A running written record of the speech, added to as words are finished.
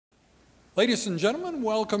Ladies and gentlemen,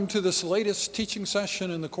 welcome to this latest teaching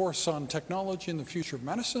session in the course on technology and the future of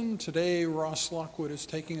medicine. Today, Ross Lockwood is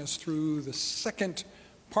taking us through the second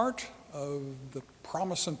part of the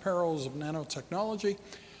promise and perils of nanotechnology.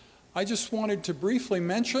 I just wanted to briefly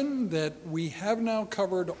mention that we have now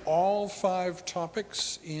covered all 5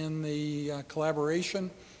 topics in the collaboration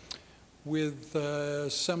with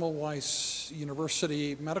Semmelweis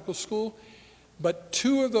University Medical School. But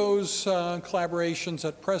 2 of those collaborations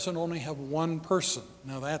at present only have 1 person.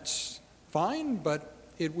 Now that's fine, but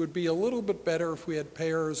it would be a little bit better if we had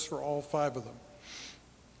pairs for all 5 of them.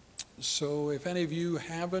 So if any of you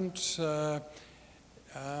haven't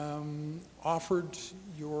offered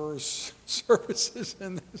your services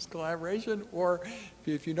in this collaboration, or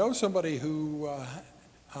if you know somebody who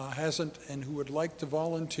hasn't and who would like to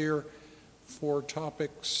volunteer for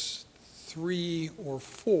topics 3 or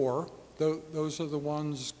 4, those are the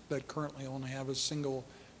ones that currently only have a single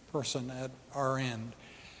person at our end.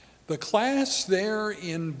 The class there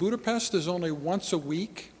in Budapest is only once a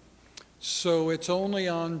week, so it's only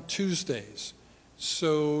on Tuesdays.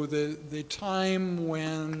 So the time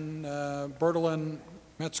when Bertolin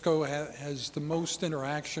Metzko has the most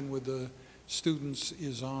interaction with the students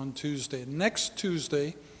is on Tuesday. Next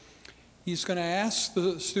Tuesday, he's going to ask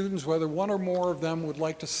the students whether 1 or more of them would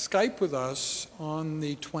like to Skype with us on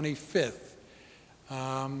the 25th.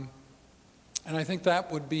 And I think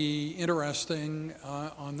that would be interesting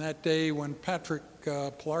on that day when Patrick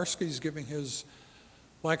Pilarski is giving his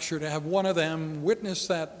lecture, to have 1 of them witness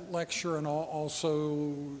that lecture and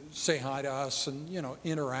also say hi to us and,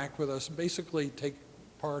 interact with us, and basically take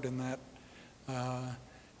part in that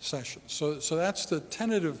session. So that's the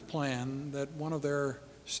tentative plan, that 1 of their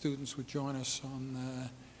students would join us on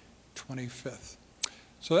the 25th.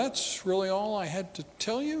 So that's really all I had to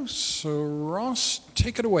tell you. So Ross,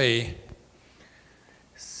 take it away.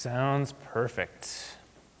 Sounds perfect.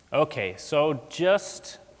 Okay, so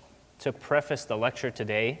just to preface the lecture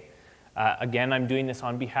today, again, I'm doing this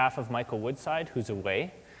on behalf of Michael Woodside, who's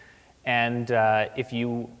away. And if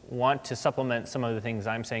you want to supplement some of the things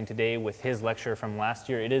I'm saying today with his lecture from last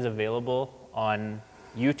year, it is available on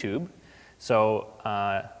YouTube. So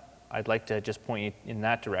I'd like to just point you in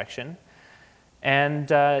that direction. And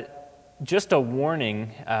just a warning,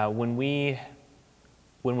 when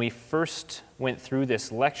we first went through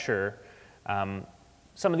this lecture,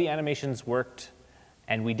 some of the animations worked,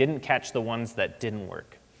 and we didn't catch the ones that didn't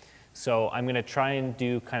work. So I'm going to try and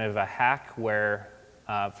do kind of a hack where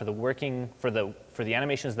for the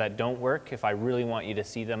animations that don't work, if I really want you to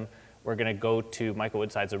see them, we're going to go to Michael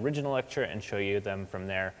Woodside's original lecture and show you them from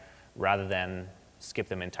there, rather than skip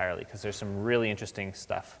them entirely, because there's some really interesting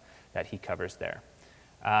stuff that he covers there.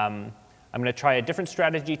 I'm going to try a different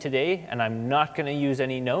strategy today, and I'm not going to use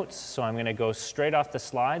any notes, so I'm going to go straight off the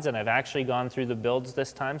slides, and I've actually gone through the builds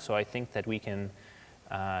this time, so I think that we can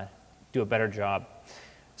do a better job.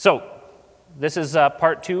 So this is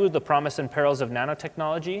part 2 of the promise and perils of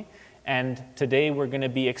nanotechnology, and today we're going to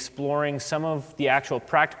be exploring some of the actual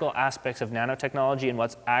practical aspects of nanotechnology and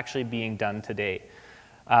what's actually being done today.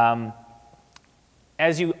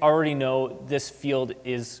 As you already know, this field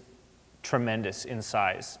is tremendous in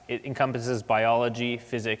size. It encompasses biology,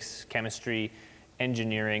 physics, chemistry,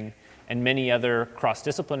 engineering, and many other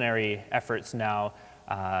cross-disciplinary efforts now,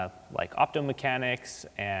 like optomechanics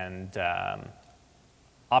and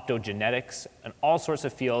optogenetics, and all sorts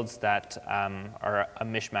of fields that are a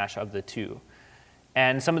mishmash of the 2.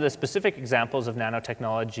 And some of the specific examples of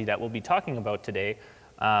nanotechnology that we'll be talking about today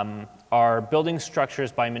are building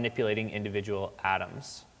structures by manipulating individual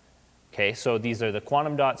atoms. Okay, so these are the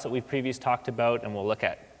quantum dots that we've previously talked about, and we'll look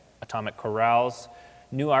at atomic corrals,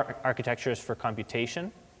 new architectures for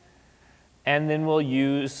computation, and then we'll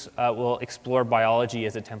explore biology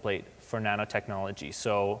as a template for nanotechnology.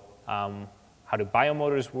 So how do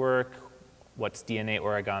biomotors work, what's DNA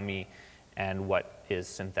origami, and what is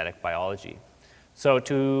synthetic biology. So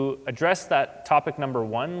to address that topic number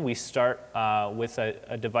 1, we start with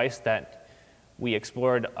a device that we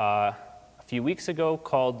explored a few weeks ago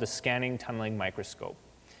called the scanning tunneling microscope.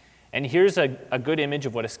 And here's a good image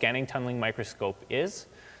of what a scanning tunneling microscope is.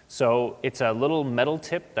 So it's a little metal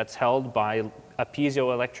tip that's held by a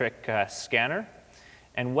piezoelectric scanner.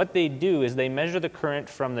 And what they do is they measure the current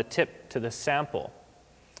from the tip to the sample.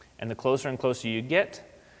 And the closer and closer you get,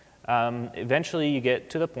 eventually you get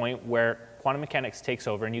to the point where quantum mechanics takes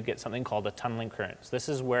over and you get something called a tunneling current. So this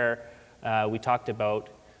is where we talked about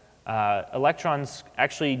electrons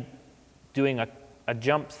actually doing a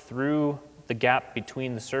jump through the gap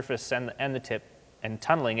between the surface and the tip and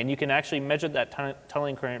tunneling, and you can actually measure that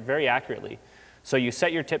tunneling current very accurately. So you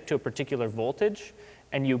set your tip to a particular voltage,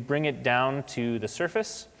 and you bring it down to the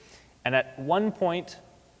surface. And at one point,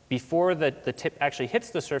 before the tip actually hits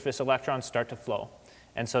the surface, electrons start to flow.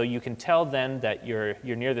 And so you can tell then that you're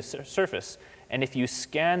near the surface. And if you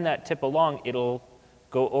scan that tip along, it'll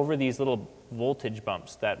go over these little voltage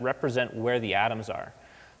bumps that represent where the atoms are.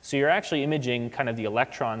 So you're actually imaging kind of the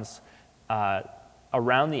electrons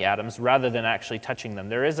around the atoms rather than actually touching them.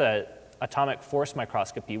 There is a atomic force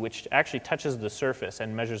microscopy which actually touches the surface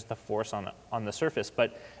and measures the force on the surface.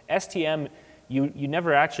 But STM, you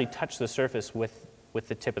never actually touch the surface with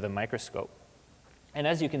the tip of the microscope. And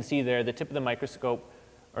as you can see there, the tip of the microscope,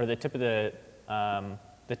 or the tip of the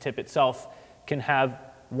tip itself, can have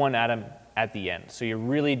one atom at the end. So you're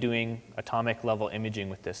really doing atomic level imaging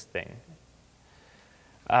with this thing.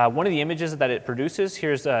 One of the images that it produces,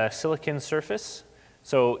 here's a silicon surface.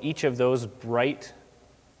 So each of those bright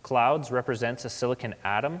clouds represents a silicon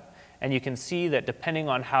atom. And you can see that depending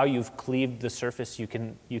on how you've cleaved the surface, you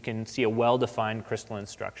can see a well-defined crystalline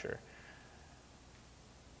structure.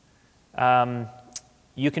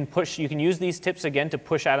 You can use these tips again to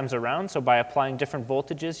push atoms around. So by applying different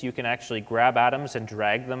voltages, you can actually grab atoms and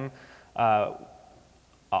drag them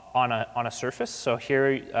on a surface. So here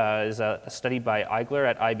is a study by Eigler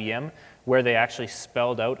at IBM where they actually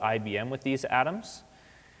spelled out IBM with these atoms.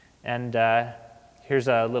 And here's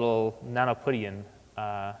a little nanopodium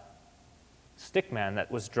stickman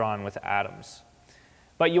that was drawn with atoms.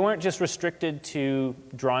 But you weren't just restricted to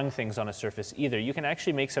drawing things on a surface either. You can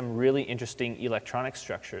actually make some really interesting electronic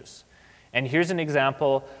structures. And here's an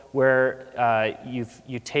example where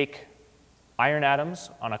you take iron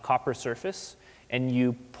atoms on a copper surface and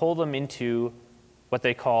you pull them into what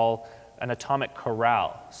they call an atomic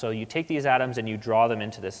corral. So you take these atoms and you draw them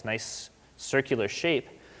into this nice circular shape.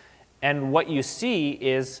 And what you see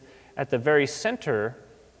is at the very center,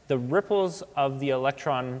 the ripples of the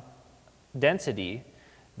electron density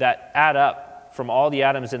that add up from all the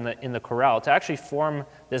atoms in the corral to actually form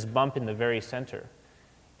this bump in the very center.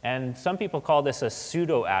 And some people call this a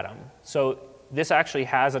pseudo-atom. So this actually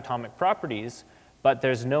has atomic properties, but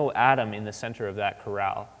there's no atom in the center of that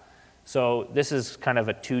corral. So this is kind of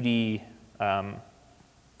a 2D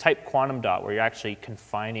type quantum dot where you're actually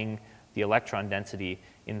confining the electron density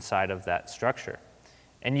inside of that structure.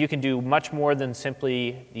 And you can do much more than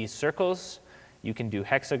simply these circles. You can do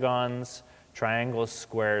hexagons, triangles,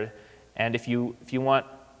 squares, and if you want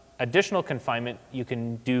additional confinement, you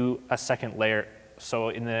can do a second layer. So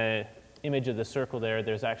in the image of the circle there,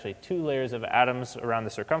 there's actually 2 layers of atoms around the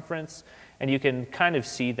circumference, and you can kind of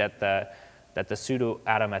see that the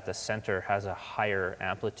pseudo-atom at the center has a higher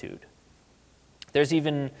amplitude. There's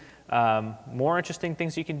even more interesting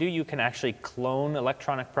things you can do. You can actually clone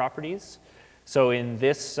electronic properties. So in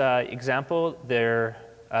this example, the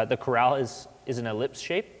corral is an ellipse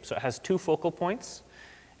shape, so it has 2 focal points.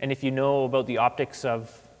 And if you know about the optics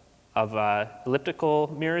of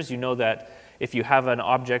elliptical mirrors, you know that if you have an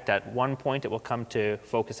object at one point, it will come to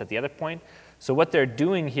focus at the other point. So what they're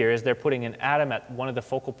doing here is they're putting an atom at one of the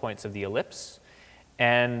focal points of the ellipse.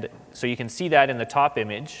 And so you can see that in the top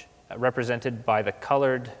image, represented by the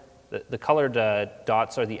colored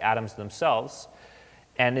dots are the atoms themselves.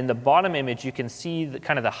 And in the bottom image, you can see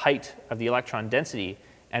kind of the height of the electron density.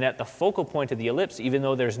 And at the focal point of the ellipse, even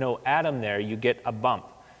though there's no atom there, you get a bump.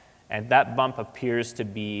 And that bump appears to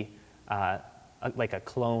be like a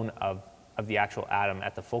clone of the actual atom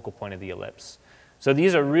at the focal point of the ellipse. So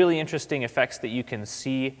these are really interesting effects that you can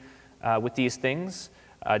see with these things.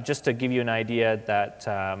 Just to give you an idea that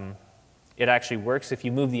it actually works, if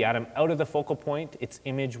you move the atom out of the focal point, its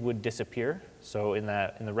image would disappear. So in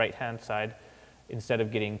the right-hand side, instead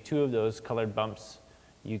of getting 2 of those colored bumps,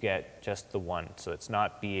 you get just the 1. So it's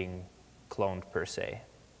not being cloned per se.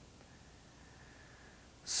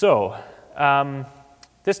 So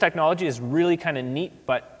this technology is really kind of neat,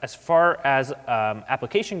 but as far as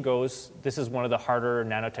application goes, this is one of the harder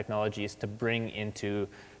nanotechnologies to bring into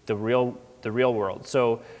the real world.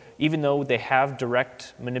 So even though they have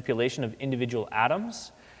direct manipulation of individual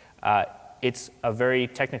atoms, it's a very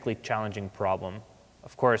technically challenging problem.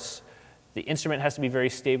 Of course, the instrument has to be very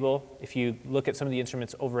stable. If you look at some of the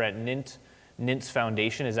instruments over at NINT, NINT's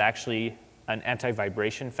foundation is actually an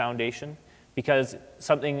anti-vibration foundation, because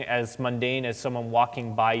something as mundane as someone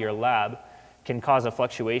walking by your lab can cause a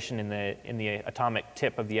fluctuation in the atomic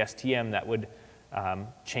tip of the STM that would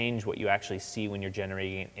change what you actually see when you're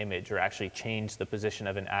generating an image, or actually change the position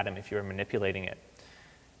of an atom if you're manipulating it.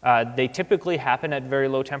 They typically happen at very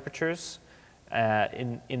low temperatures.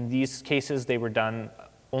 In these cases, they were done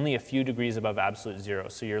only a few degrees above absolute zero.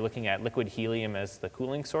 So you're looking at liquid helium as the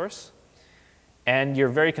cooling source. And you're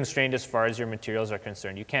very constrained as far as your materials are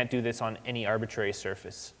concerned. You can't do this on any arbitrary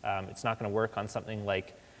surface. It's not going to work on something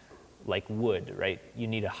like wood, right? You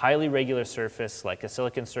need a highly regular surface, like a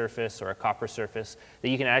silicon surface or a copper surface, that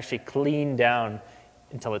you can actually clean down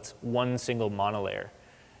until it's one single monolayer.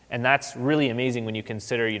 And that's really amazing when you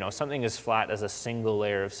consider, something as flat as a single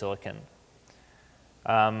layer of silicon.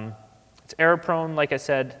 It's error-prone, like I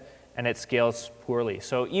said, and it scales poorly.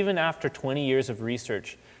 So even after 20 years of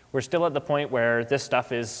research, we're still at the point where this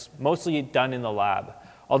stuff is mostly done in the lab.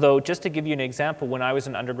 Although, just to give you an example, when I was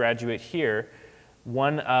an undergraduate here,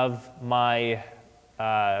 one of my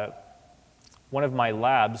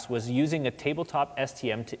labs was using a tabletop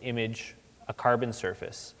STM to image a carbon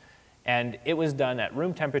surface. And it was done at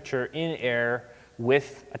room temperature in air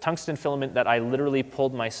with a tungsten filament that I literally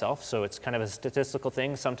pulled myself. So it's kind of a statistical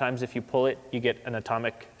thing. Sometimes if you pull it, you get an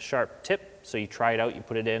atomic sharp tip. So you try it out, you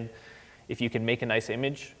put it in. If you can make a nice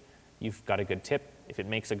image, you've got a good tip. If it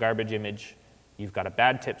makes a garbage image, you've got a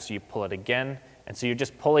bad tip, so you pull it again. And so you're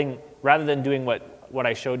just pulling, rather than doing what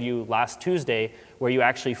I showed you last Tuesday, where you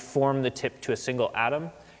actually form the tip to a single atom,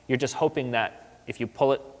 you're just hoping that if you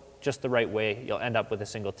pull it just the right way, you'll end up with a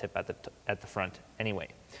single tip at the front anyway.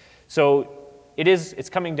 So it's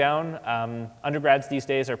coming down. Undergrads these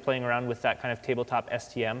days are playing around with that kind of tabletop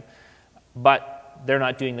STM, but they're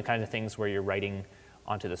not doing the kind of things where you're writing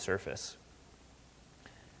onto the surface.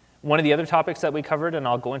 One of the other topics that we covered, and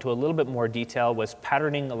I'll go into a little bit more detail, was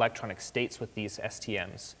patterning electronic states with these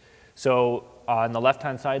STMs. So on the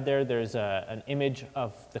left-hand side there's an image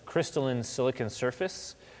of the crystalline silicon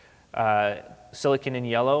surface, silicon in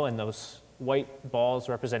yellow, and those white balls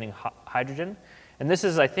representing hydrogen. And this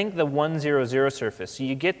is, I think, the 100 surface. So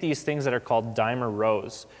you get these things that are called dimer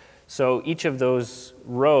rows. So each of those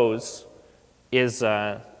rows is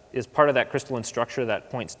part of that crystalline structure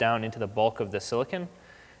that points down into the bulk of the silicon.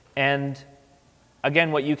 And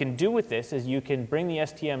again, what you can do with this is you can bring the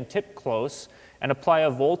STM tip close and apply a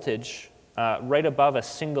voltage right above a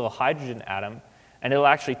single hydrogen atom, and it'll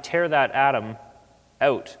actually tear that atom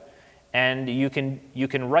out. And you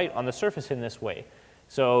can write on the surface in this way.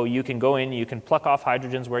 So you can go in, you can pluck off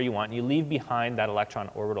hydrogens where you want, and you leave behind that electron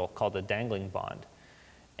orbital called a dangling bond.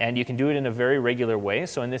 And you can do it in a very regular way.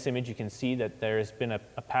 So in this image, you can see that there's been a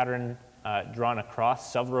pattern drawn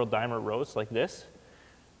across several dimer rows like this.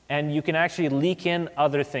 And you can actually leak in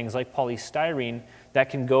other things like polystyrene that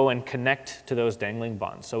can go and connect to those dangling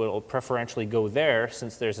bonds. So it will preferentially go there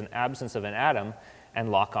since there's an absence of an atom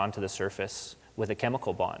and lock onto the surface with a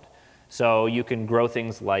chemical bond. So you can grow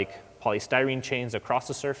things like polystyrene chains across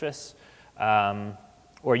the surface,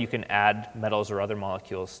 or you can add metals or other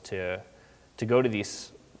molecules to go to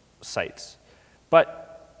these sites.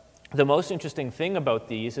 But the most interesting thing about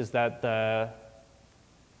these is that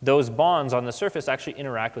those bonds on the surface actually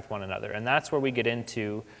interact with one another. And that's where we get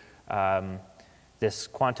into this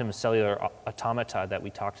quantum cellular automata that we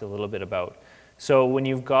talked a little bit about. So when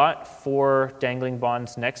you've got 4 dangling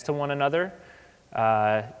bonds next to one another,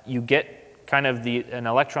 you get kind of an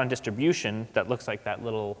electron distribution that looks like that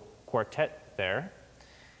little quartet there.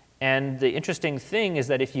 And the interesting thing is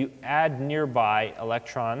that if you add nearby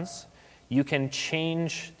electrons, you can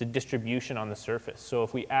change the distribution on the surface. So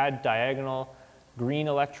if we add diagonal green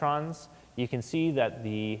electrons, you can see that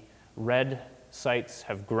the red sites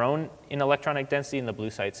have grown in electronic density and the blue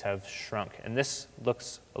sites have shrunk. And this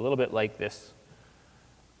looks a little bit like this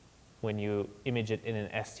when you image it in an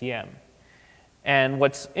STM. And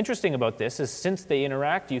what's interesting about this is since they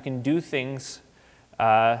interact, you can do things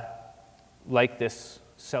like this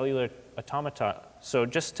cellular automata. So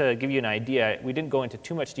just to give you an idea, we didn't go into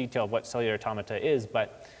too much detail of what cellular automata is,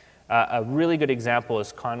 but a really good example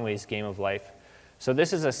is Conway's game of life. So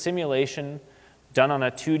this is a simulation done on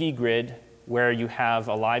a 2D grid where you have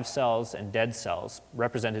alive cells and dead cells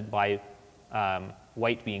represented by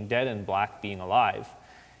white being dead and black being alive.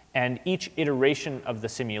 And each iteration of the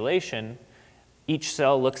simulation, each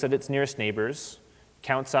cell looks at its nearest neighbors,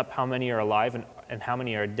 counts up how many are alive and how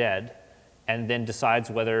many are dead, and then decides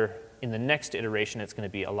whether in the next iteration it's going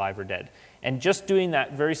to be alive or dead. And just doing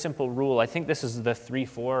that very simple rule, I think this is the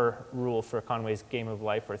 3-4 rule for Conway's game of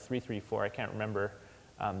life, or 3-3-4, I can't remember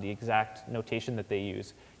the exact notation that they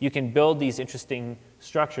use. You can build these interesting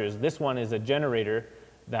structures. This one is a generator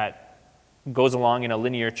that goes along in a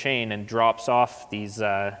linear chain and drops off these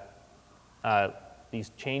chain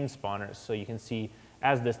spawners. So you can see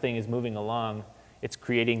as this thing is moving along, it's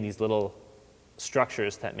creating these little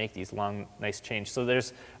structures that make these long, nice chains. So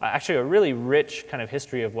there's actually a really rich kind of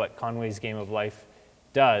history of what Conway's game of life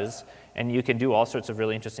does, and you can do all sorts of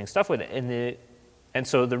really interesting stuff with it. And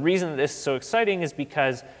so the reason this is so exciting is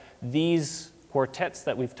because these quartets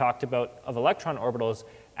that we've talked about of electron orbitals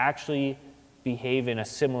actually behave in a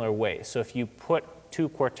similar way. So if you put two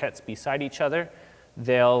quartets beside each other,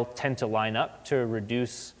 they'll tend to line up to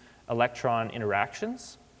reduce electron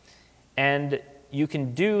interactions. And you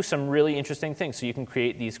can do some really interesting things. So you can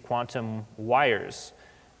create these quantum wires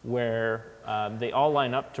where they all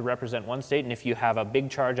line up to represent one state. And if you have a big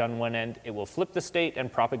charge on one end, it will flip the state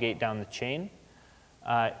and propagate down the chain.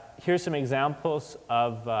 Here's some examples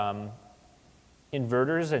of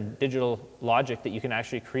inverters and digital logic that you can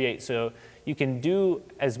actually create. So you can do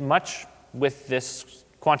as much with this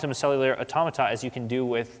quantum cellular automata as you can do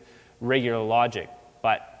with regular logic,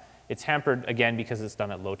 but it's hampered, again, because it's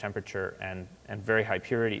done at low temperature and very high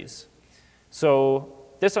purities. So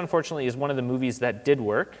this, unfortunately, is one of the movies that did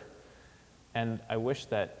work, and I wish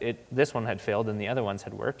that this one had failed and the other ones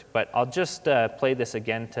had worked, but I'll just play this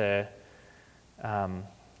again to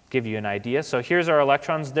give you an idea. So here's our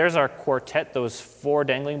electrons. There's our quartet, those 4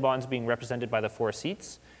 dangling bonds being represented by the 4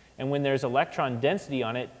 seats. And when there's electron density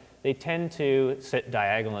on it, they tend to sit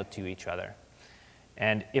diagonal to each other.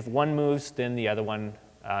 And if one moves, then the other one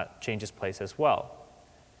changes place as well.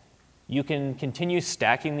 You can continue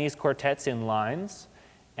stacking these quartets in lines,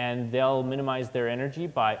 and they'll minimize their energy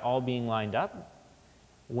by all being lined up.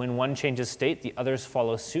 When one changes state, the others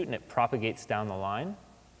follow suit, and it propagates down the line.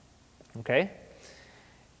 Okay?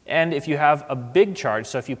 And if you have a big charge,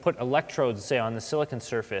 so if you put electrodes, say, on the silicon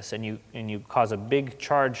surface and you cause a big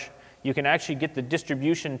charge, you can actually get the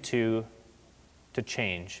distribution to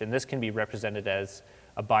change. And this can be represented as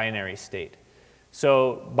a binary state.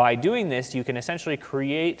 So by doing this, you can essentially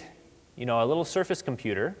create a little surface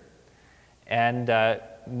computer and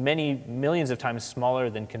many millions of times smaller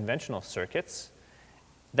than conventional circuits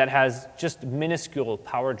that has just minuscule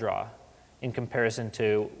power draw in comparison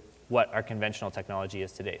to what our conventional technology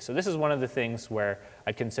is today. So this is one of the things where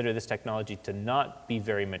I consider this technology to not be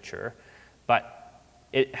very mature, but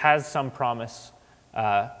it has some promise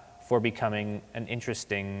for becoming an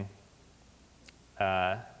interesting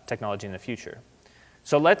technology in the future.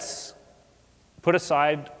 So let's put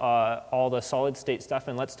aside all the solid state stuff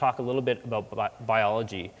and let's talk a little bit about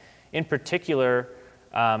biology. In particular,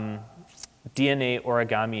 DNA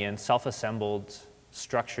origami and self-assembled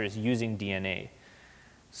structures using DNA.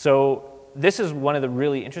 So this is one of the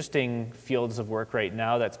really interesting fields of work right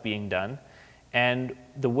now that's being done. And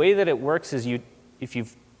the way that it works is you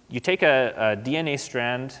take a DNA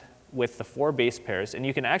strand with the 4 base pairs, and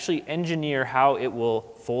you can actually engineer how it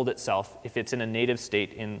will fold itself if it's in a native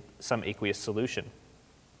state in some aqueous solution.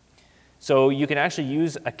 So you can actually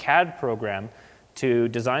use a CAD program to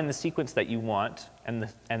design the sequence that you want and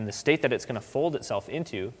the state that it's going to fold itself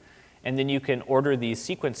into, and then you can order these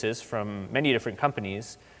sequences from many different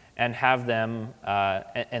companies and have them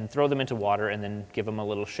and throw them into water and then give them a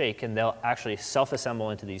little shake, and they'll actually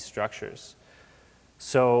self-assemble into these structures.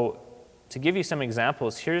 So to give you some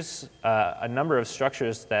examples, here's a number of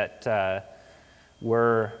structures that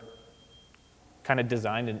were kind of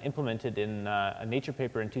designed and implemented in a Nature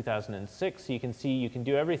paper in 2006. So you can see you can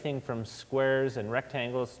do everything from squares and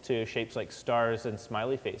rectangles to shapes like stars and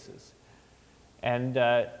smiley faces. And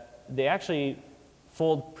they actually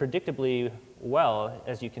fold predictably well,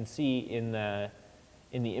 as you can see in the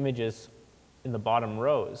images in the bottom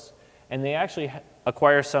rows. And they actually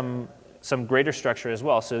acquire some greater structure as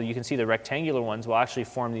well. So you can see the rectangular ones will actually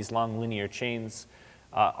form these long linear chains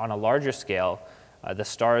on a larger scale. The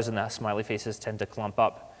stars and the smiley faces tend to clump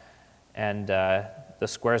up, and the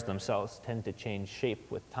squares themselves tend to change shape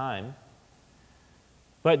with time.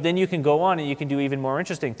 But then you can go on and you can do even more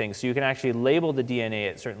interesting things. So you can actually label the DNA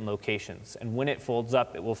at certain locations. And when it folds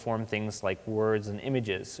up, it will form things like words and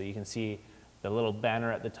images. So you can see the little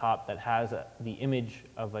banner at the top that has the image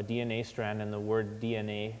of a DNA strand and the word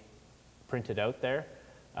DNA printed out there.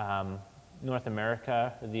 North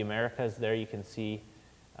America, the Americas there, you can see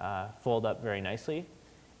fold up very nicely.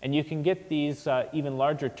 And you can get these even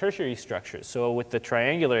larger tertiary structures. So with the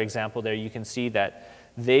triangular example there, you can see that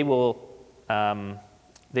they will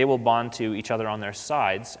bond to each other on their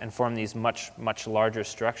sides and form these much larger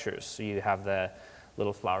structures. So you have the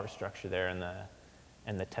little flower structure there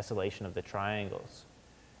and the tessellation of the triangles.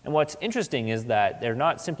 And what's interesting is that they're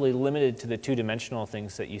not simply limited to the 2-dimensional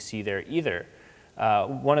things that you see there either.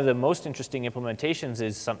 One of the most interesting implementations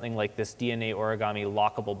is something like this DNA origami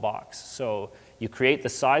lockable box. So you create the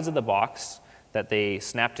size of the box that they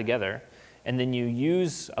snap together, and then you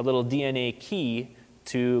use a little DNA key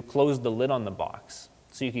to close the lid on the box.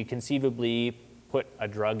 So you could conceivably put a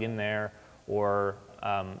drug in there or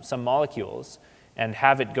some molecules and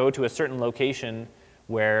have it go to a certain location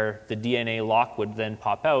where the DNA lock would then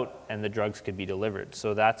pop out and the drugs could be delivered.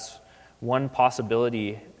 So that's one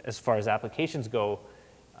possibility as far as applications go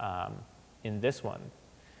in this one.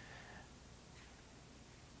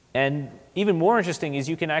 And even more interesting is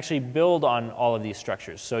you can actually build on all of these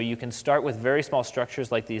structures. So you can start with very small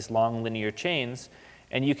structures like these long linear chains,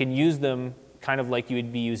 and you can use them kind of like you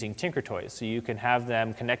would be using Tinker Toys. So you can have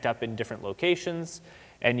them connect up in different locations,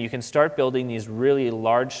 and you can start building these really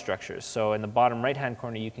large structures. So in the bottom right-hand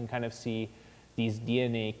corner, you can kind of see these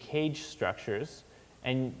DNA cage structures.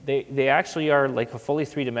 And they actually are like a fully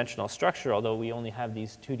three-dimensional structure, although we only have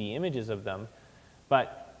these 2D images of them.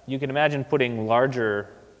 But you can imagine putting larger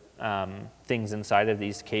things inside of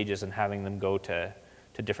these cages and having them go to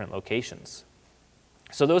different locations.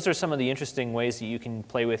 So those are some of the interesting ways that you can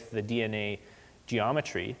play with the DNA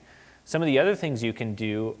geometry. Some of the other things you can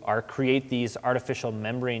do are create these artificial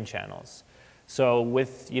membrane channels. So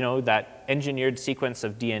with that engineered sequence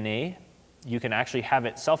of DNA, you can actually have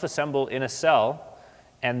it self-assemble in a cell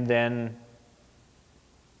and then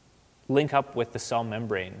link up with the cell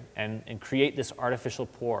membrane and create this artificial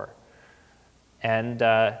pore. And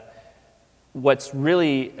what's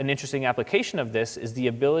really an interesting application of this is the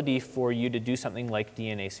ability for you to do something like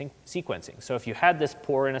DNA sequencing. So if you had this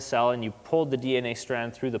pore in a cell and you pulled the DNA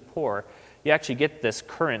strand through the pore, you actually get this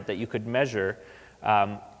current that you could measure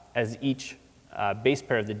as each base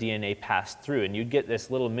pair of the DNA passed through. And you'd get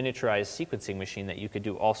this little miniaturized sequencing machine that you could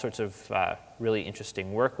do all sorts of really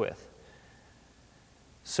interesting work with.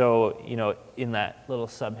 So, in that little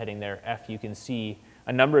subheading there, F, you can see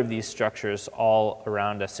a number of these structures all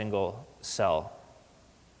around a single cell.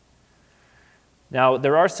 Now,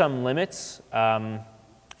 there are some limits.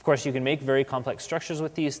 Of course, you can make very complex structures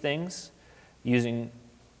with these things using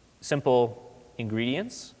simple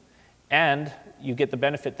ingredients, and you get the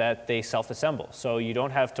benefit that they self-assemble. So you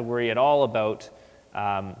don't have to worry at all about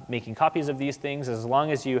making copies of these things. As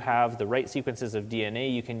long as you have the right sequences of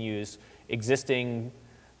DNA, you can use existing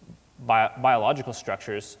biological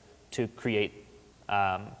structures to create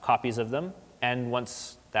copies of them. And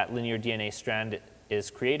once that linear DNA strand is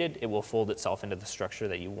created, it will fold itself into the structure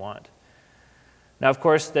that you want. Now, of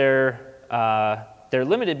course, they're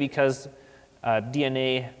limited because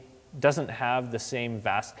DNA doesn't have the same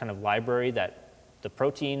vast kind of library that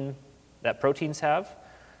proteins have,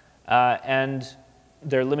 and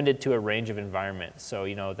they're limited to a range of environments. So,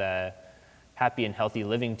 the happy and healthy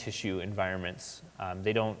living tissue environments,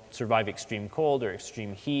 they don't survive extreme cold or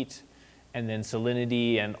extreme heat, and then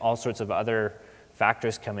salinity and all sorts of other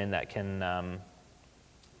factors come in that can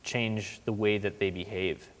change the way that they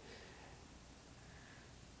behave.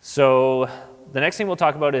 So the next thing we'll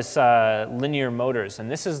talk about is linear motors, and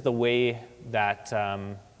this is the way that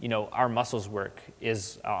our muscles work,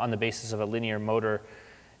 is on the basis of a linear motor.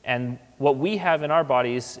 And what we have in our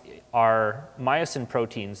bodies are myosin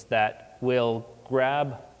proteins that will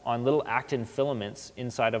grab on little actin filaments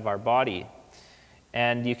inside of our body.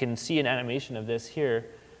 And you can see an animation of this here,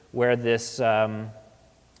 where this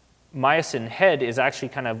myosin head is actually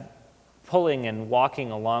kind of pulling and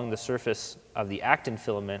walking along the surface of the actin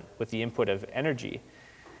filament with the input of energy.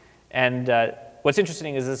 And what's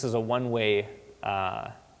interesting is this is a one-way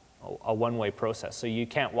process. So you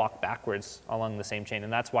can't walk backwards along the same chain,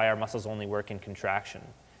 and that's why our muscles only work in contraction.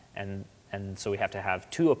 And so we have to have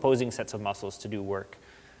two opposing sets of muscles to do work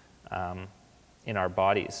in our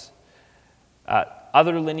bodies.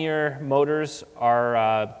 Other linear motors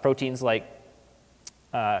are proteins like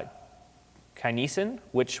kinesin,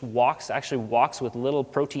 which actually walks with little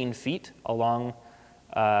protein feet along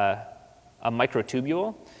a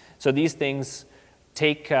microtubule. So these things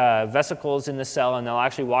take vesicles in the cell, and they'll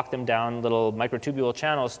actually walk them down little microtubule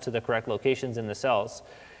channels to the correct locations in the cells.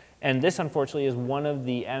 And this, unfortunately, is one of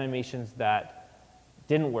the animations that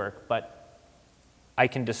didn't work, but I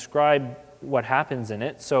can describe what happens in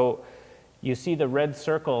it. So you see the red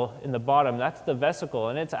circle in the bottom, that's the vesicle,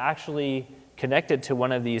 and it's actually connected to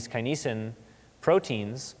one of these kinesin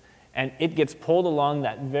proteins, and it gets pulled along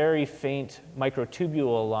that very faint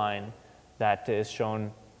microtubule line that is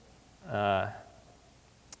shown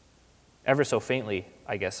ever so faintly,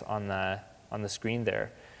 I guess, on the screen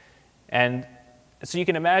there. And so you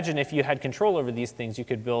can imagine if you had control over these things, you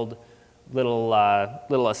could build little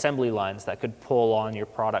assembly lines that could pull on your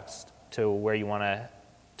products to where you want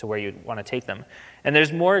to take them. And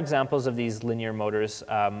there's more examples of these linear motors.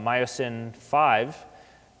 Myosin 5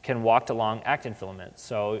 can walk along actin filaments.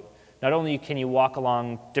 So not only can you walk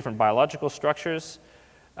along different biological structures,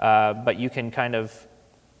 but you can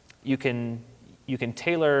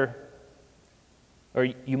tailor, or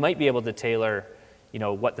you might be able to tailor,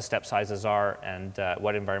 what the step sizes are and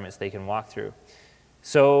what environments they can walk through.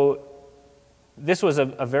 So this was a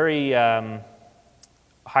very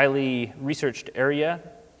highly researched area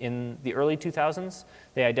in the early 2000s.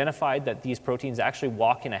 They identified that these proteins actually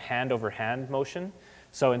walk in a hand-over-hand motion.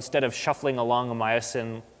 So instead of shuffling along a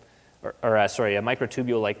myosin, a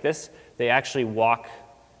microtubule like this, they actually walk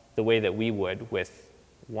the way that we would with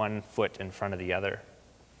one foot in front of the other.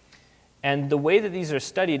 And the way that these are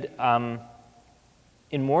studied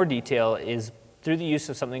in more detail is through the use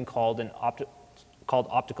of something called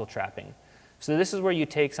optical trapping. So this is where you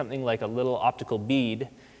take something like a little optical bead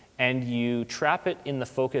and you trap it in the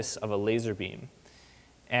focus of a laser beam.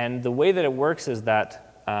 And the way that it works is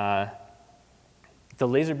that the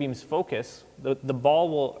laser beam's focus,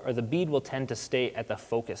 the bead will tend to stay at the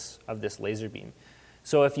focus of this laser beam.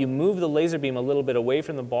 So if you move the laser beam a little bit away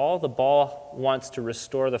from the ball wants to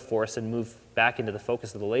restore the force and move back into the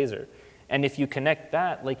focus of the laser. And if you connect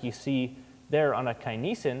that, like you see there on a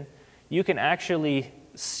kinesin, you can actually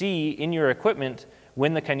see in your equipment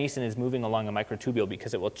when the kinesin is moving along a microtubule,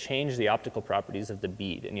 because it will change the optical properties of the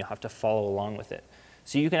bead, and you'll have to follow along with it.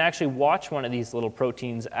 So you can actually watch one of these little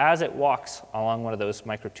proteins as it walks along one of those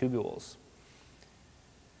microtubules.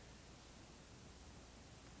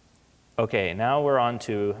 Okay, now we're on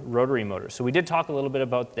to rotary motors. So we did talk a little bit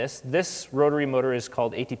about this. This rotary motor is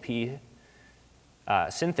called ATP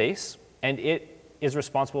synthase, and it is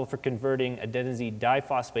responsible for converting adenosine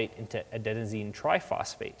diphosphate into adenosine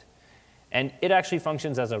triphosphate. And it actually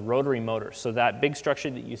functions as a rotary motor. So that big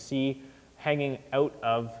structure that you see hanging out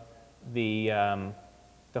of the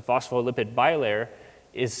phospholipid bilayer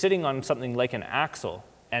is sitting on something like an axle,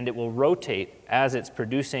 and it will rotate as it's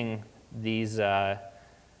producing these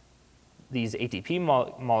ATP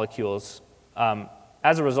molecules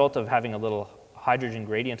as a result of having a little hydrogen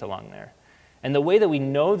gradient along there. And the way that we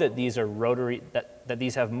know that these are rotary, that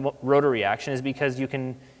these have rotary action is because you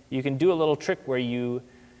can do a little trick where you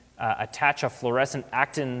attach a fluorescent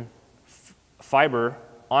actin fiber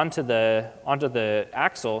onto the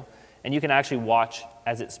axle, and you can actually watch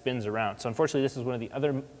as it spins around. So unfortunately, this is one of the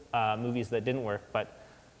other movies that didn't work, but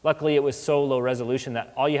luckily it was so low resolution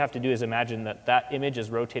that all you have to do is imagine that that image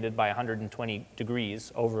is rotated by 120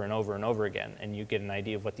 degrees over and over and over again, and you get an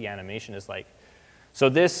idea of what the animation is like. So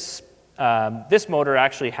this motor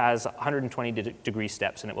actually has 120 degree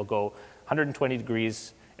steps, and it will go 120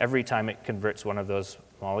 degrees every time it converts one of those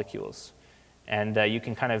molecules. And you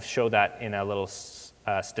can kind of show that in a little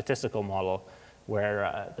statistical model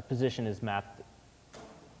where the position is mapped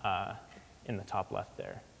in the top left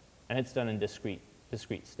there. And it's done in discrete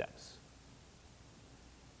steps.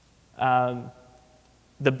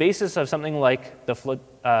 The basis of something like the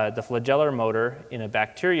flagellar motor in a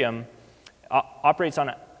bacterium operates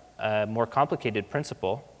on a more complicated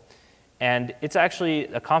principle. And it's actually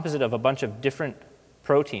a composite of a bunch of different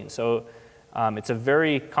proteins. So it's a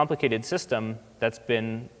very complicated system that's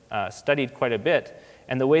been studied quite a bit.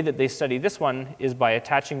 And the way that they study this one is by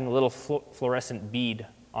attaching a little fluorescent bead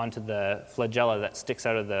onto the flagella that sticks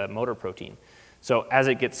out of the motor protein. So as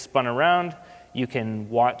it gets spun around, you can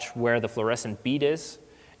watch where the fluorescent bead is,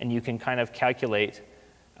 and you can kind of calculate,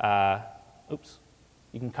 where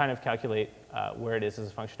it is as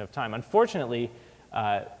a function of time. Unfortunately,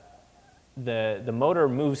 the motor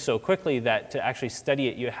moves so quickly that to actually study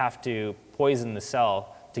it, you have to poison the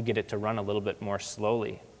cell to get it to run a little bit more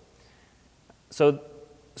slowly. So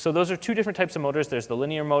those are two different types of motors. There's the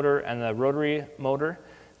linear motor and the rotary motor.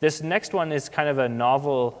 This next one is kind of a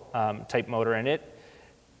novel type motor, and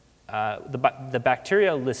the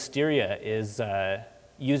bacteria Listeria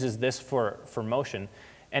uses this for motion,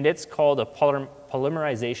 and it's called a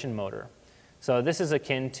polymerization motor. So this is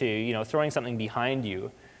akin to throwing something behind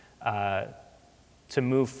you to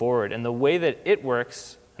move forward. And the way that it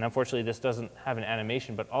works, and unfortunately this doesn't have an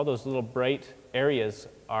animation, but all those little bright areas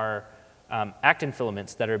are actin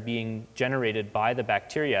filaments that are being generated by the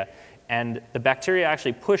bacteria. And the bacteria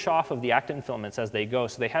actually push off of the actin filaments as they go.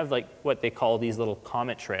 So they have like what they call these little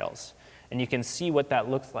comet trails. And you can see what that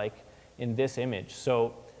looks like in this image.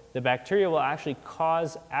 So the bacteria will actually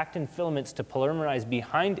cause actin filaments to polymerize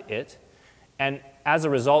behind it. And as a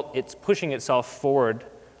result, it's pushing itself forward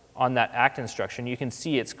on that actin structure. And you can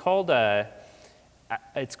see it's called a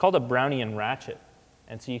Brownian ratchet.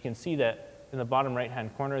 And so you can see that in the bottom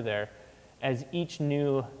right-hand corner there, as each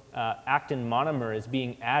new actin monomer is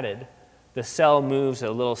being added, the cell moves a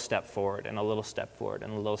little step forward and a little step forward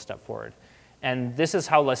and a little step forward. And this is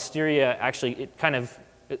how Listeria actually,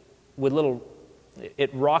 it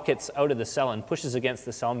rockets out of the cell and pushes against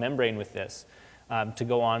the cell membrane with this to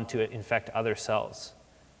go on to infect other cells.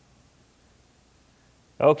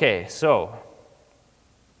 Okay, so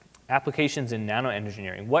applications in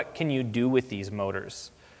nanoengineering. What can you do with these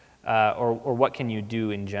motors? Or what can you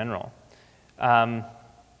do in general?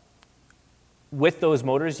 with those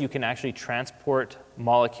motors, you can actually transport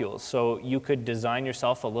molecules. So you could design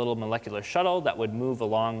yourself a little molecular shuttle that would move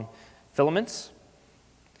along filaments.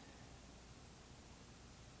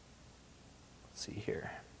 Let's see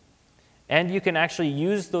here. And you can actually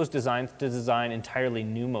use those designs to design entirely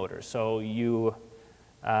new motors. So you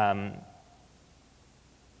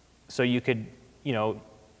could,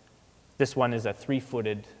 this one is a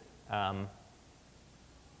 3-footed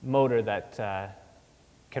motor that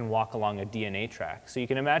can walk along a DNA track. So you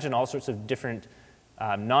can imagine all sorts of different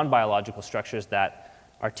non-biological structures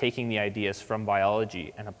that are taking the ideas from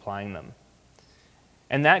biology and applying them.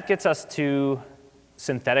 And that gets us to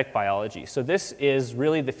synthetic biology. So this is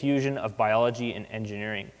really the fusion of biology and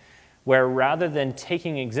engineering, where rather than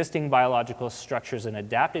taking existing biological structures and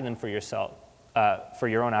adapting them for yourself, for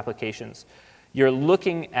your own applications, you're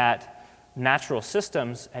looking at natural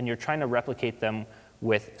systems and you're trying to replicate them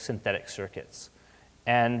with synthetic circuits.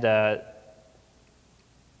 And the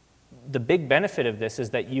big benefit of this is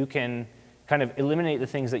that you can kind of eliminate the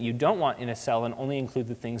things that you don't want in a cell and only include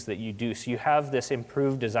the things that you do. So you have this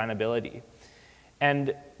improved designability.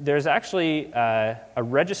 And there's actually a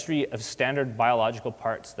registry of standard biological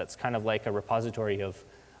parts that's kind of like a repository of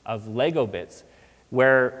Lego bits,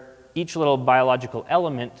 where each little biological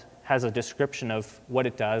element has a description of what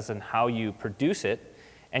it does and how you produce it.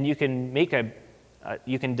 And you can make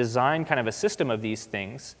you can design kind of a system of these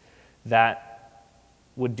things that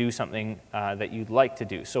would do something that you'd like to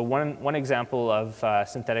do. So one example of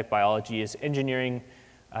synthetic biology is engineering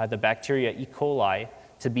the bacteria E. coli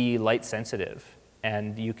to be light sensitive.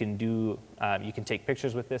 And you can take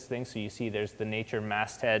pictures with this thing. So you see there's the Nature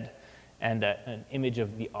masthead and an image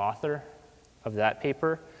of the author of that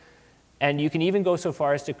paper. And you can even go so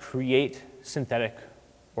far as to create synthetic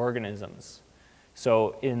organisms.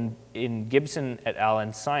 So in Gibson et al.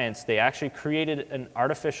 In Science, they actually created an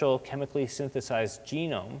artificial chemically synthesized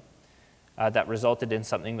genome that resulted in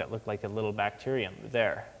something that looked like a little bacterium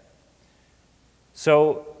there.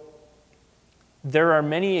 So there are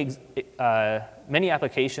many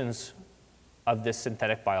applications of this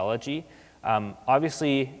synthetic biology.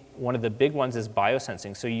 Obviously, one of the big ones is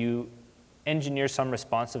biosensing. So you engineer some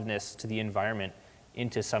responsiveness to the environment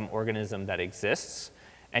into some organism that exists,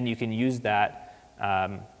 and you can use that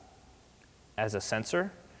as a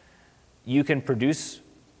sensor. You can produce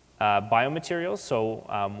biomaterials. So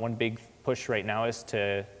one big push right now is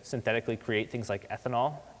to synthetically create things like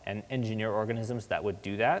ethanol and engineer organisms that would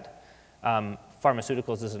do that.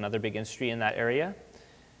 Pharmaceuticals is another big industry in that area.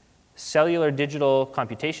 Cellular digital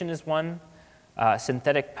computation is one.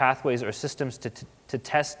 Synthetic pathways or systems to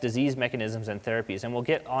test disease mechanisms and therapies. And we'll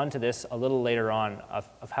get onto this a little later on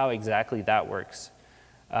of how exactly that works.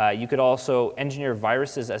 You could also engineer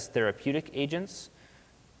viruses as therapeutic agents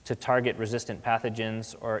to target resistant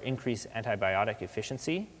pathogens or increase antibiotic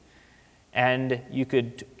efficiency. And you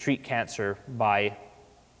could treat cancer by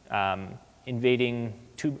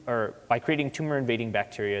by creating tumor-invading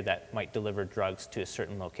bacteria that might deliver drugs to a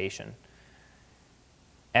certain location.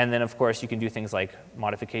 And then, of course, you can do things like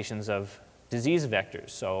modifications of disease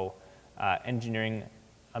vectors, so engineering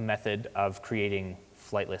a method of creating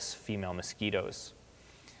flightless female mosquitoes.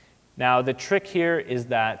 Now, the trick here is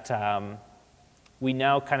that we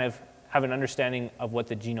now kind of have an understanding of what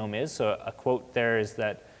the genome is. So a quote there is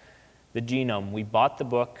that the genome, we bought the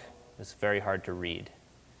book, it's very hard to read.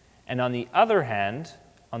 And on the other hand,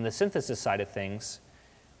 on the synthesis side of things,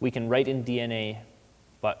 we can write in DNA,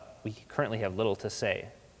 but we currently have little to say.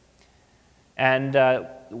 And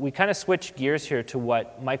we kind of switch gears here to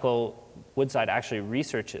what Michael Woodside actually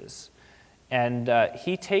researches. And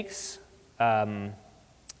he takes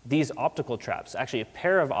these optical traps, actually a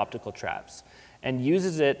pair of optical traps, and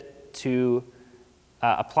uses it to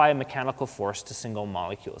apply a mechanical force to single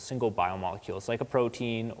molecules, single biomolecules, like a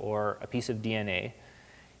protein or a piece of DNA.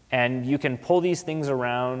 And you can pull these things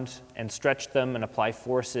around and stretch them and apply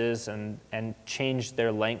forces and change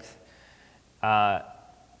their length.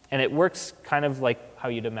 And it works kind of like how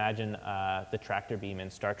you'd imagine the tractor beam in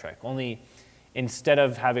Star Trek, only instead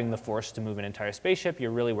of having the force to move an entire spaceship,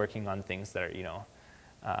 you're really working on things that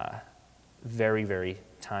are, very, very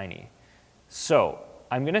tiny. So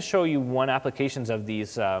I'm going to show you one application of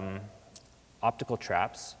these optical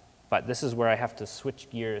traps, but this is where I have to switch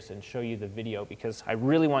gears and show you the video because I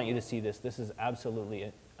really want you to see this. This is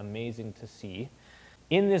absolutely amazing to see.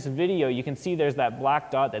 In this video, you can see there's that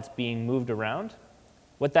black dot that's being moved around.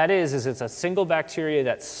 What that is it's a single bacteria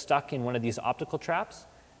that's stuck in one of these optical traps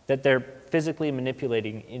that they're physically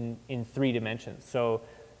manipulating in 3 dimensions. So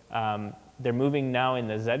they're moving now in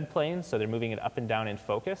the Z plane, so they're moving it up and down in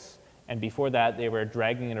focus. And before that, they were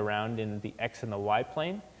dragging it around in the X and the Y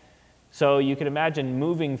plane. So you could imagine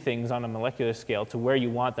moving things on a molecular scale to where you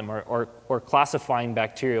want them, or classifying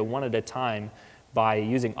bacteria one at a time by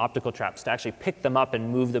using optical traps to actually pick them up and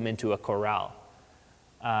move them into a corral.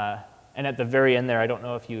 And at the very end there, I don't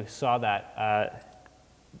know if you saw that,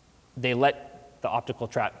 they let the optical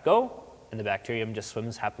trap go, and the bacterium just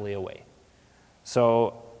swims happily away.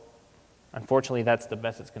 So unfortunately, that's the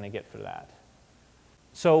best it's going to get for that.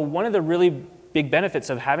 So one of the really big benefits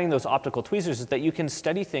of having those optical tweezers is that you can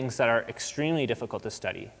study things that are extremely difficult to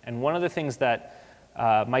study. And one of the things that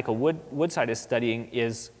Michael Woodside is studying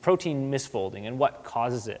is protein misfolding and what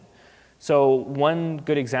causes it. So one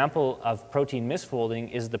good example of protein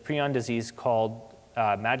misfolding is the prion disease called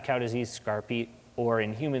mad cow disease, Scarpete, or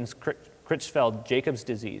in humans, Creutzfeldt-Jacobs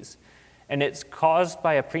disease. And it's caused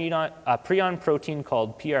by a prion protein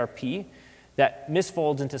called PRP that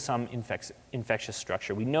misfolds into some infectious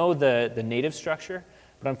structure. We know the native structure,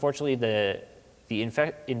 but unfortunately the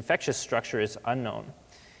infectious structure is unknown.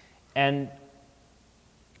 And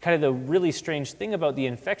kind of the really strange thing about the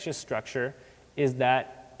infectious structure is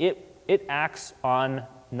that it acts on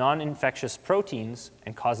non-infectious proteins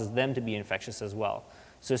and causes them to be infectious as well.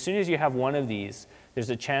 So as soon as you have one of these, there's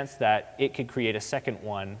a chance that it could create a second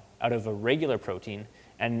one out of a regular protein,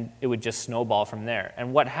 and it would just snowball from there.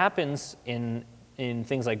 And what happens in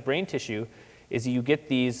things like brain tissue is you get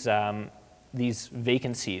these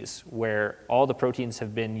vacancies where all the proteins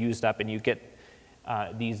have been used up, and you get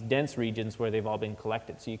these dense regions where they've all been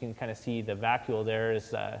collected. So you can kind of see the vacuole there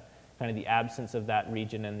is kind of the absence of that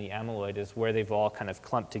region, and the amyloid is where they've all kind of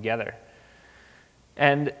clumped together.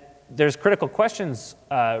 And there's critical questions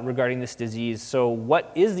regarding this disease. So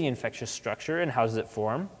what is the infectious structure, and how does it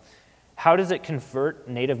form? How does it convert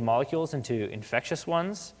native molecules into infectious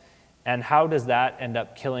ones? And how does that end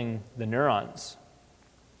up killing the neurons?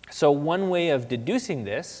 So one way of deducing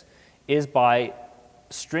this is by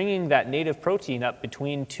stringing that native protein up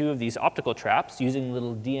between two of these optical traps using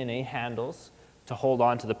little DNA handles to hold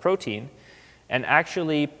on to the protein, and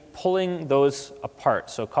actually pulling those apart,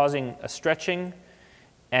 so causing a stretching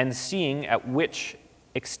and seeing at which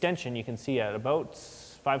extension, you can see at about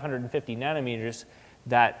 550 nanometers,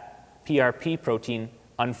 that PRP protein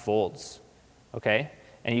unfolds, okay?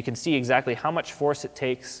 And you can see exactly how much force it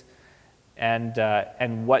takes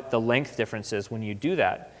and what the length difference is when you do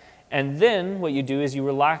that. And then what you do is you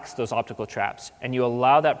relax those optical traps, and you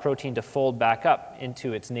allow that protein to fold back up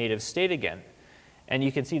into its native state again. And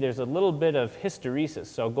you can see there's a little bit of hysteresis.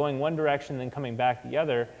 So going one direction and then coming back the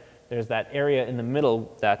other, there's that area in the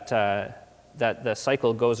middle that the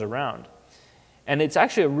cycle goes around. And it's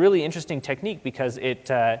actually a really interesting technique because it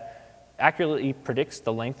accurately predicts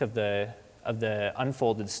the length of the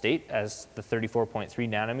unfolded state as the 34.3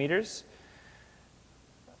 nanometers.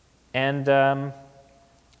 And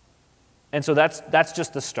so that's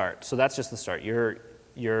just the start. So that's just the start.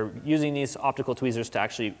 You're using these optical tweezers to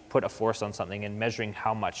actually put a force on something and measuring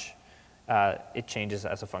how much it changes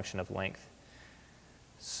as a function of length.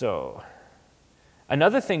 So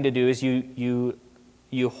another thing to do is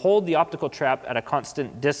you hold the optical trap at a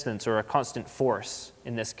constant distance, or a constant force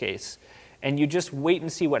in this case, and you just wait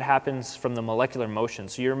and see what happens from the molecular motion.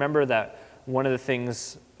 So you remember that one of the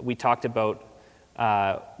things we talked about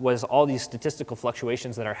was all these statistical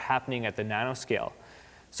fluctuations that are happening at the nanoscale.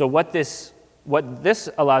 So what this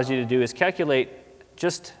allows you to do is calculate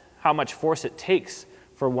just how much force it takes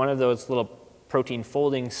for one of those little protein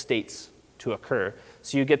folding states to occur.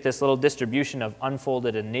 So you get this little distribution of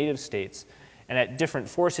unfolded and native states, and at different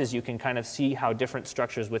forces you can kind of see how different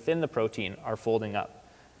structures within the protein are folding up.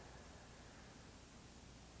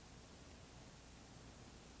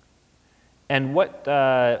 And what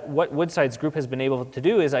Woodside's group has been able to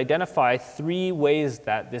do is identify 3 ways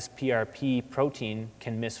that this PRP protein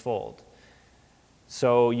can misfold.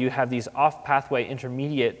 So you have these off-pathway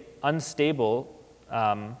intermediate unstable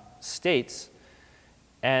states,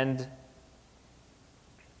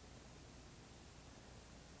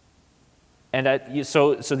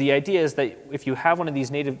 so the idea is that if you have one of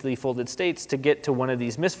these natively folded states, to get to one of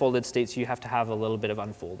these misfolded states, you have to have a little bit of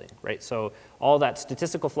unfolding, right? So all that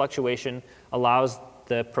statistical fluctuation allows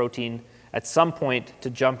the protein at some point to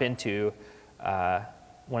jump into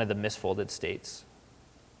one of the misfolded states.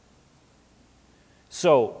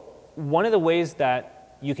 So one of the ways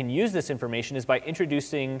that you can use this information is by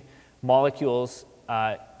introducing molecules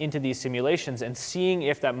into these simulations and seeing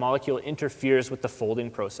if that molecule interferes with the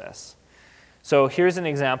folding process. So here's an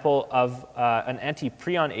example of an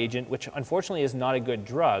anti-prion agent, which unfortunately is not a good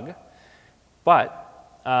drug,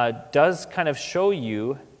 but does kind of show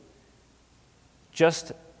you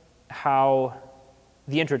just how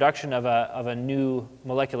the introduction of a new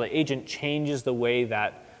molecular agent changes the way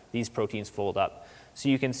that these proteins fold up. So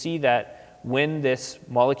you can see that when this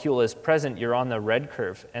molecule is present, you're on the red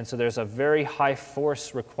curve. And so there's a very high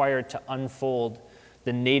force required to unfold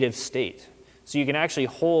the native state. So you can actually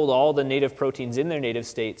hold all the native proteins in their native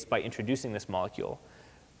states by introducing this molecule.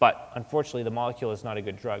 But unfortunately, the molecule is not a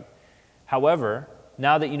good drug. However,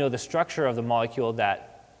 now that you know the structure of the molecule that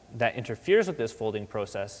interferes with this folding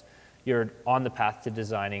process, you're on the path to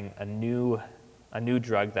designing a new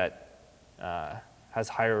drug that has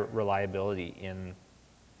higher reliability in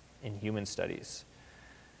human studies.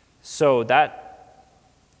 So that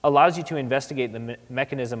allows you to investigate the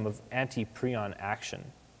mechanism of anti-prion action.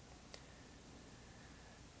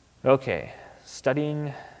 Okay,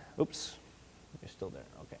 studying, oops, you're still there,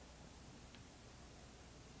 okay.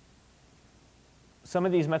 Some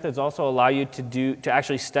of these methods also allow you to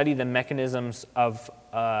actually study the mechanisms of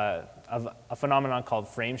a phenomenon called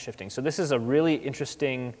frame shifting. So this is a really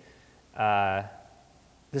interesting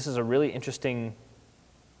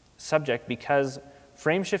subject, because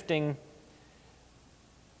frame shifting,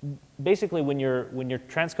 basically when you're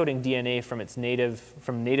transcoding DNA from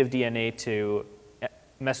native DNA to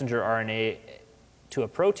messenger RNA to a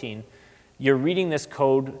protein, you're reading this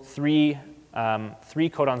code three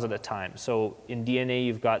codons at a time. So in DNA,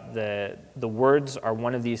 you've got the words are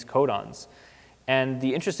one of these codons. And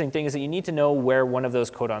the interesting thing is that you need to know where one of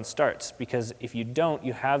those codons starts, because if you don't,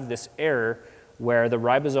 you have this error where the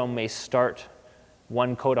ribosome may start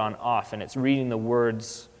one codon off, and it's reading the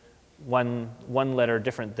words one letter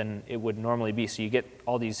different than it would normally be. So you get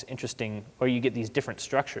all these interesting, or you get these different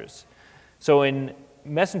structures. So in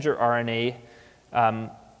messenger RNA,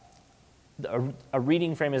 a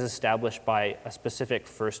reading frame is established by a specific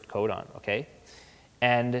first codon, okay?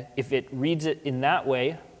 And if it reads it in that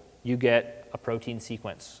way, you get a protein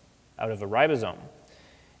sequence out of a ribosome.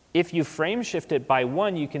 If you frame shift it by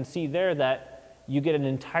one, you can see there that you get an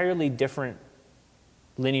entirely different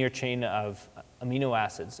linear chain of amino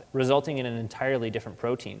acids, resulting in an entirely different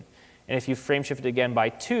protein. And if you frame shift it again by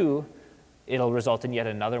two, it'll result in yet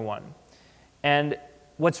another one. And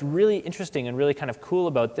what's really interesting and really kind of cool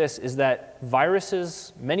about this is that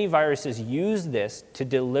many viruses use this to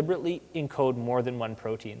deliberately encode more than one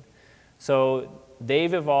protein. So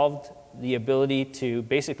they've evolved the ability to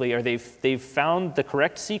basically, or they've found the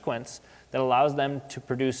correct sequence that allows them to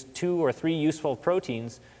produce 2 or 3 useful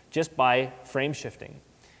proteins just by frame shifting.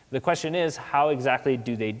 The question is, how exactly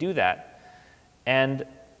do they do that? And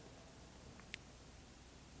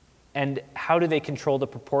how do they control the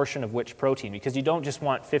proportion of which protein? Because you don't just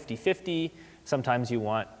want 50-50. Sometimes you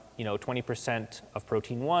want 20% of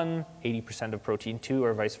protein 1, 80% of protein 2,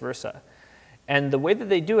 or vice versa. And the way that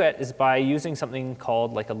they do it is by using something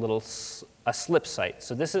called like a slip site.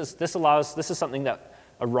 So this is something that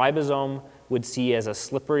a ribosome would see as a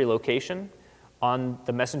slippery location on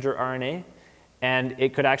the messenger RNA. And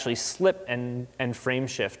it could actually slip and frame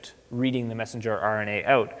shift reading the messenger RNA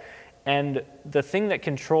out. And the thing that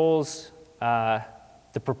controls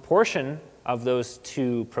the proportion of those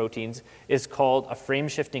two proteins is called a frame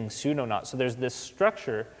shifting pseudoknot. So there's this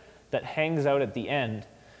structure that hangs out at the end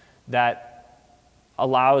that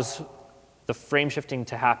allows the frame shifting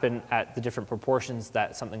to happen at the different proportions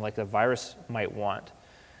that something like the virus might want.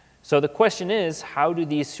 So the question is, how do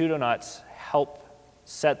these pseudoknots help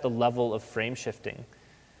set the level of frame shifting?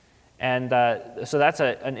 And so that's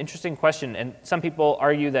an interesting question. And some people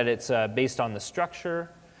argue that it's based on the structure.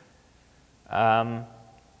 And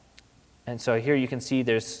so here you can see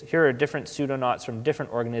here are different pseudoknots from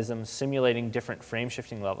different organisms simulating different frame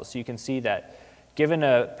shifting levels. So you can see that given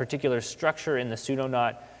a particular structure in the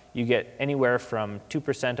pseudoknot, you get anywhere from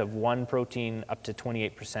 2% of one protein up to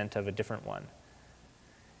 28% of a different one.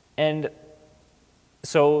 And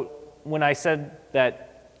so when I said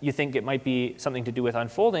that you think it might be something to do with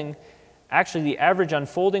unfolding, actually the average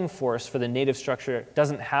unfolding force for the native structure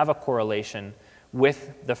doesn't have a correlation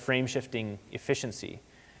with the frame shifting efficiency.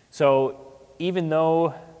 So even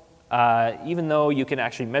though you can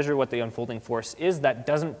actually measure what the unfolding force is, that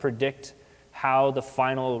doesn't predict how the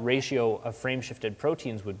final ratio of frame shifted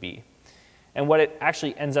proteins would be. And what it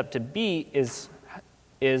actually ends up to be is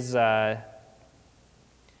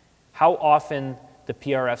how often the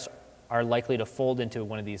PRFs are likely to fold into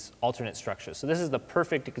one of these alternate structures. So this is the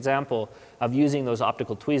perfect example of using those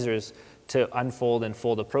optical tweezers to unfold and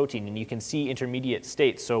fold a protein. And you can see intermediate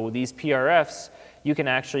states. So these PRFs, you can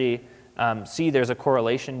actually see there's a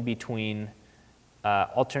correlation between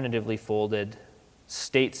alternatively folded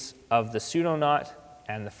states of the pseudoknot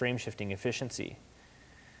and the frame shifting efficiency.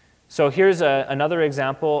 So here's another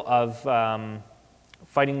example of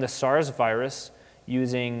fighting the SARS virus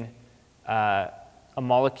using a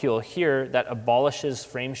molecule here that abolishes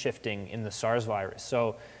frame shifting in the SARS virus.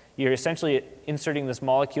 So you're essentially inserting this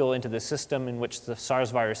molecule into the system in which the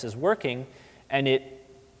SARS virus is working, and it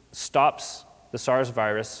stops the SARS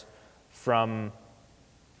virus from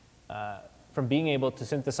being able to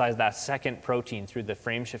synthesize that second protein through the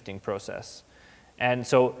frame shifting process. And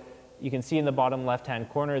so you can see in the bottom left-hand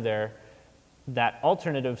corner there, that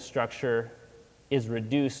alternative structure is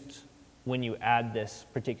reduced when you add this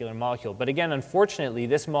particular molecule. But again, unfortunately,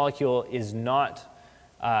 this molecule is not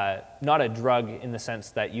a drug in the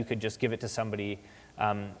sense that you could just give it to somebody.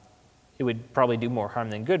 It would probably do more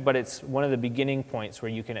harm than good, but it's one of the beginning points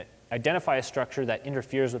where you can identify a structure that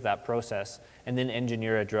interferes with that process and then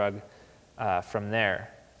engineer a drug from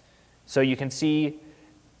there. So you can see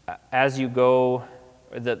as you go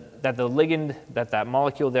that the ligand, that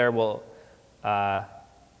molecule there will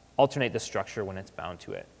alternate the structure when it's bound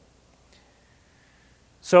to it.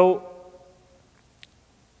 So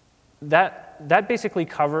that basically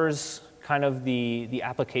covers kind of the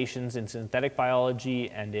applications in synthetic biology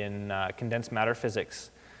and in condensed matter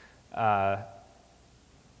physics that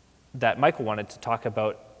Michael wanted to talk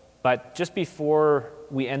about. But just before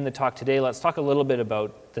we end the talk today, let's talk a little bit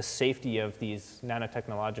about the safety of these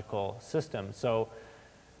nanotechnological systems. So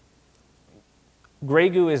gray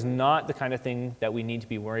goo is not the kind of thing that we need to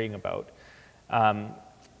be worrying about.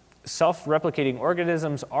 Self-replicating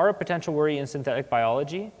organisms are a potential worry in synthetic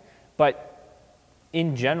biology, but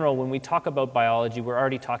in general, when we talk about biology, we're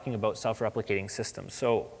already talking about self-replicating systems.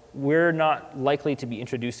 So we're not likely to be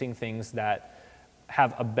introducing things that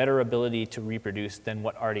have a better ability to reproduce than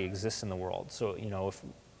what already exists in the world. So, you know, if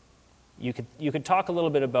you could talk a little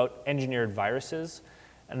bit about engineered viruses,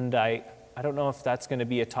 and I don't know if that's going to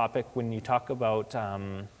be a topic when you talk about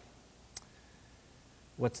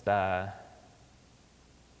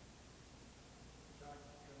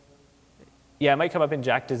yeah, it might come up in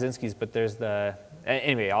Jack Dazinski's, but there's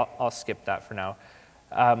anyway, I'll skip that for now.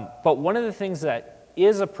 But one of the things that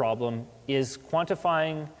is a problem is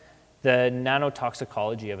quantifying the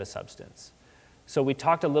nanotoxicology of a substance. So we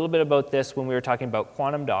talked a little bit about this when we were talking about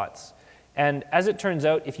quantum dots. And as it turns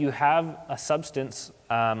out, if you have a substance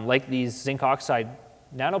like these zinc oxide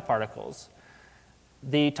nanoparticles,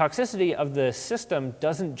 the toxicity of the system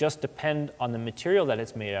doesn't just depend on the material that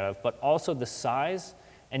it's made out of, but also the size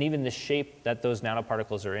and even the shape that those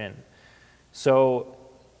nanoparticles are in. So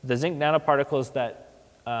the zinc nanoparticles that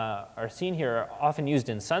are seen here are often used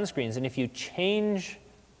in sunscreens, and if you change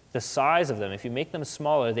the size of them, if you make them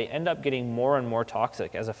smaller, they end up getting more and more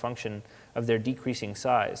toxic as a function of their decreasing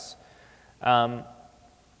size. And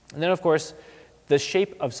then, of course, the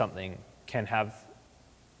shape of something can have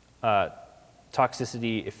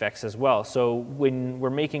toxicity effects as well. So when we're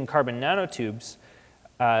making carbon nanotubes,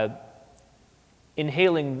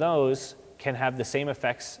 inhaling those can have the same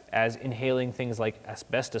effects as inhaling things like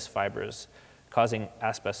asbestos fibers, causing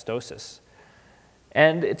asbestosis.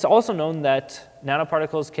 And it's also known that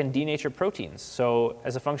nanoparticles can denature proteins. So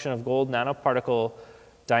as a function of gold nanoparticle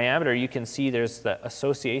diameter, you can see there's the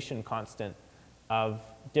association constant of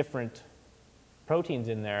different proteins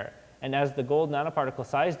in there. And as the gold nanoparticle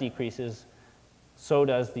size decreases, so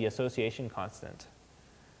does the association constant.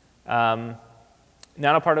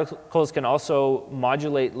 Nanoparticles can also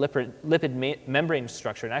modulate lipid membrane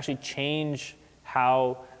structure and actually change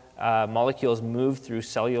how molecules move through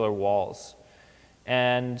cellular walls.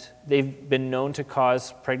 And they've been known to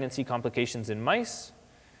cause pregnancy complications in mice.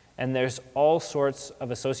 And there's all sorts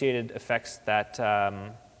of associated effects that,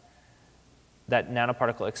 that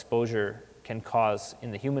nanoparticle exposure can cause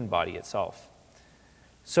in the human body itself.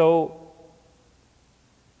 So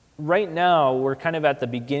right now, we're kind of at the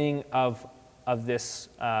beginning of this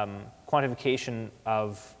quantification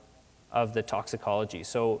of the toxicology.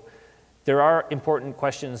 So there are important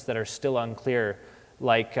questions that are still unclear,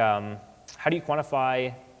 like how do you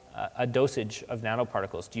quantify a dosage of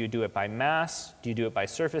nanoparticles? Do you do it by mass? Do you do it by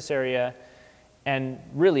surface area? And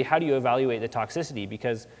really, how do you evaluate the toxicity?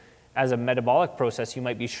 Because as a metabolic process, you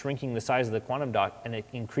might be shrinking the size of the quantum dot and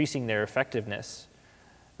increasing their effectiveness.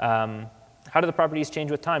 How do the properties change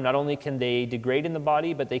with time? Not only can they degrade in the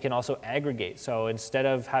body, but they can also aggregate. So instead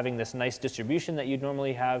of having this nice distribution that you'd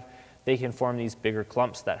normally have, they can form these bigger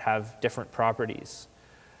clumps that have different properties.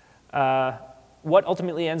 What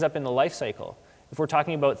ultimately ends up in the life cycle? If we're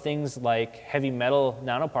talking about things like heavy metal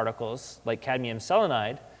nanoparticles, like cadmium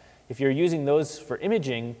selenide, if you're using those for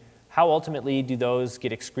imaging, how ultimately do those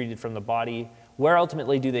get excreted from the body? Where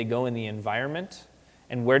ultimately do they go in the environment?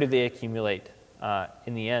 And where do they accumulate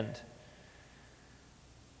in the end?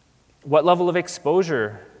 What level of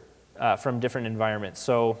exposure from different environments?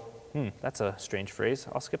 So that's a strange phrase.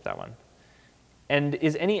 I'll skip that one. And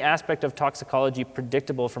is any aspect of toxicology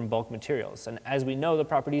predictable from bulk materials? And as we know, the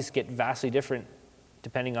properties get vastly different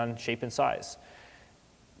depending on shape and size.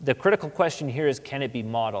 The critical question here is, can it be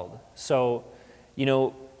modeled? So,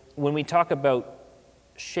 when we talk about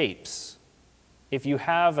shapes, if you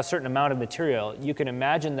have a certain amount of material, you can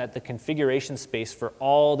imagine that the configuration space for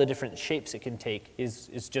all the different shapes it can take is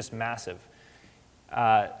just massive.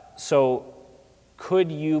 So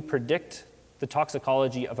could you predict the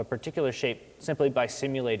toxicology of a particular shape simply by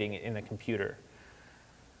simulating it in a computer?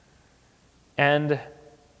 And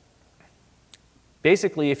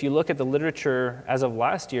basically, if you look at the literature as of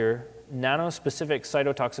last year, nanospecific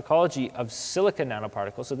cytotoxicology of silica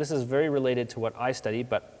nanoparticles, so this is very related to what I study,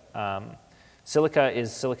 but silica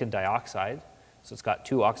is silicon dioxide, so it's got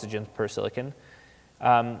 2 oxygens per silicon.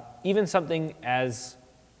 Even something as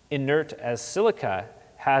inert as silica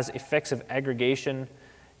has effects of aggregation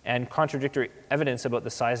and contradictory evidence about the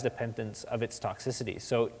size dependence of its toxicity.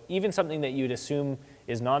 So even something that you'd assume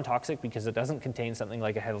is non-toxic because it doesn't contain something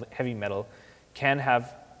like a heavy metal can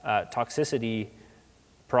have toxicity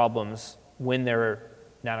problems when they're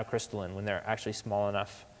nanocrystalline, when they're actually small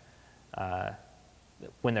enough,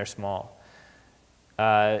 when they're small.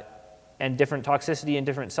 And different toxicity in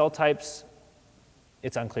different cell types,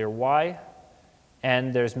 it's unclear why.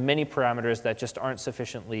 And there's many parameters that just aren't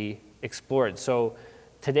sufficiently explored. So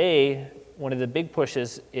today, one of the big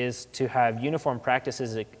pushes is to have uniform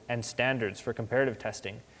practices and standards for comparative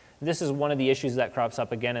testing. This is one of the issues that crops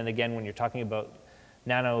up again and again when you're talking about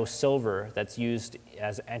nano silver that's used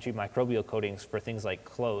as antimicrobial coatings for things like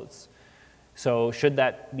clothes. So should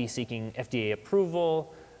that be seeking FDA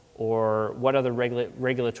approval, or what other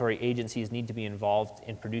regulatory agencies need to be involved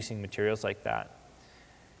in producing materials like that?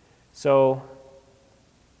 So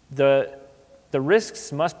the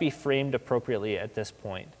risks must be framed appropriately at this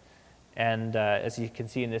point. And as you can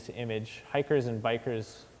see in this image, hikers and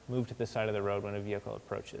bikers move to the side of the road when a vehicle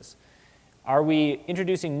approaches. Are we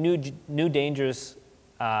introducing new dangers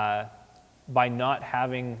by not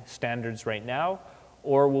having standards right now,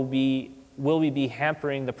 or will we be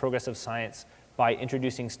hampering the progress of science by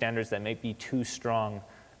introducing standards that may be too strong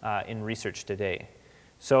in research today?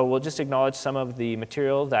 So we'll just acknowledge some of the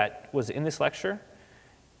material that was in this lecture,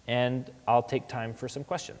 and I'll take time for some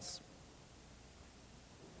questions.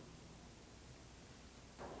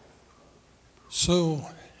 So,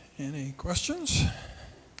 any questions?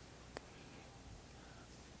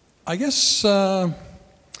 I guess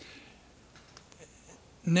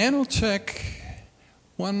nanotech,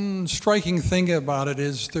 one striking thing about it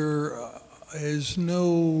is there is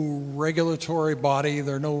no regulatory body,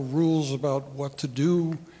 there are no rules about what to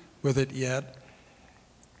do with it yet.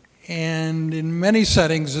 And in many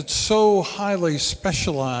settings, it's so highly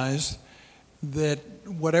specialized that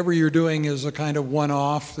whatever you're doing is a kind of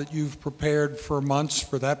one-off that you've prepared for months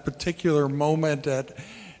for that particular moment at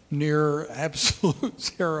near absolute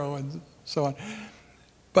zero and so on.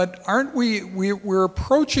 But aren't we're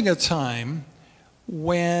approaching a time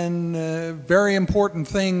when very important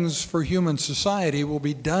things for human society will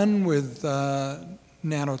be done with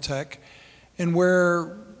nanotech, and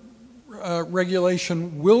where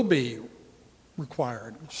regulation will be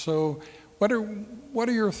required. So what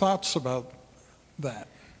are your thoughts about that?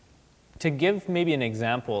 To give maybe an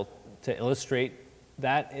example to illustrate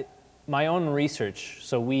that, my own research,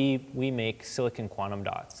 so we make silicon quantum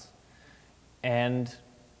dots. And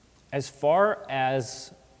as far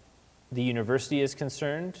as the university is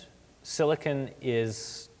concerned, silicon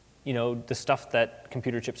is, the stuff that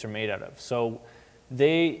computer chips are made out of. So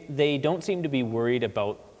they don't seem to be worried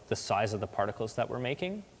about the size of the particles that we're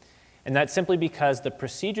making. And that's simply because the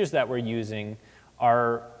procedures that we're using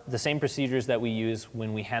are the same procedures that we use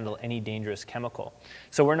when we handle any dangerous chemical.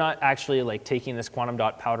 So we're not actually like taking this quantum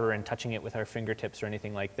dot powder and touching it with our fingertips or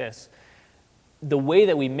anything like this. The way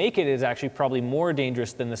that we make it is actually probably more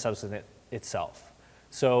dangerous than the substance itself.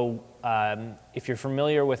 So if you're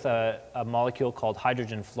familiar with a molecule called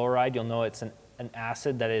hydrogen fluoride, you'll know it's an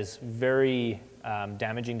acid that is very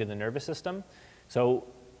damaging to the nervous system. So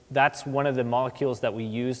that's one of the molecules that we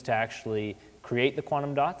use to actually create the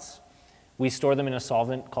quantum dots. We store them in a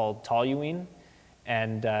solvent called toluene,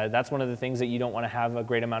 and that's one of the things that you don't want to have a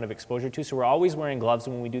great amount of exposure to. So we're always wearing gloves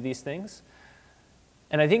when we do these things.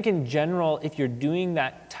 And I think in general, if you're doing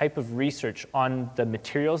that type of research on the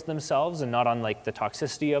materials themselves and not on like the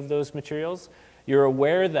toxicity of those materials, you're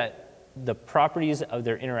aware that the properties of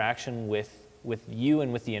their interaction with you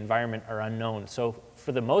and with the environment are unknown. So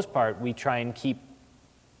for the most part, we try and keep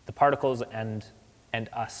the particles and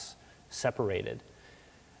us separated.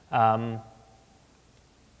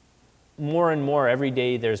 more and more every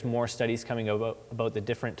day there's more studies coming about the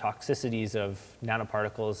different toxicities of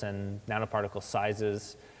nanoparticles and nanoparticle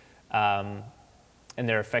sizes and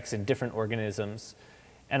their effects in different organisms.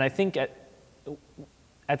 And I think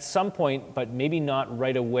at some point, but maybe not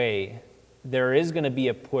right away, there is going to be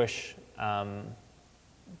a push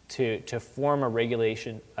to form a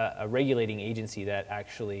regulating agency that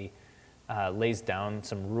actually lays down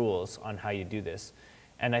some rules on how you do this.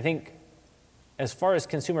 And I think as far as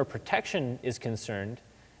consumer protection is concerned,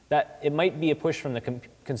 that it might be a push from the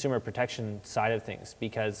consumer protection side of things,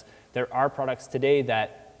 because there are products today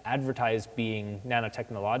that advertise being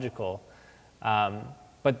nanotechnological,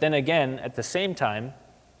 but then again, at the same time,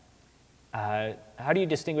 how do you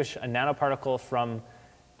distinguish a nanoparticle from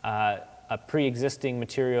a pre-existing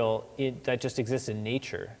material that just exists in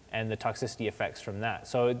nature and the toxicity effects from that?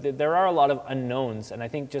 So there are a lot of unknowns, and I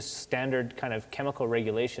think just standard kind of chemical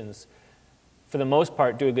regulations, for the most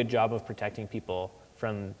part, do a good job of protecting people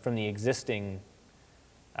from the existing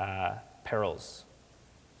perils.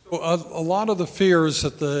 So a lot of the fears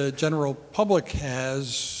that the general public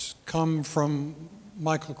has come from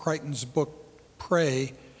Michael Crichton's book,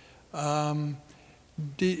 Prey.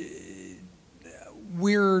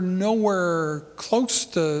 We're nowhere close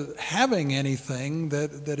to having anything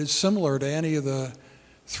that is similar to any of the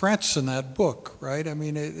threats in that book, right? I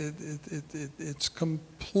mean, it's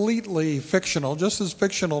completely fictional, just as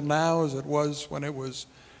fictional now as it was when it was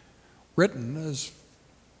written. As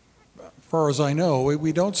far as I know,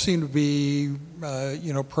 we don't seem to be,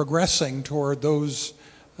 progressing toward those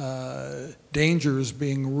dangers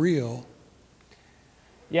being real.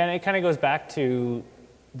 Yeah, and it kind of goes back to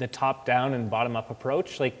the top-down and bottom-up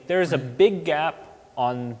approach. Like, there's a big gap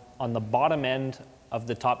on the bottom end of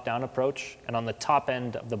the top-down approach and on the top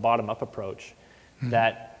end of the bottom-up approach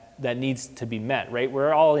that needs to be met, right?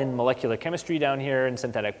 We're all in molecular chemistry down here and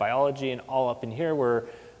synthetic biology, and all up in here we're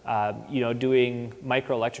doing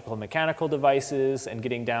microelectrical mechanical devices and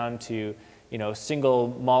getting down to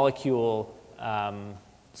single molecule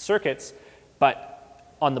circuits.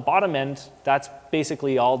 But on the bottom end, that's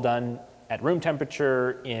basically all done at room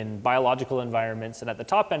temperature in biological environments, and at the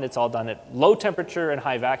top end, it's all done at low temperature and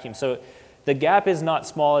high vacuum. So the gap is not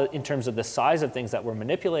small in terms of the size of things that we're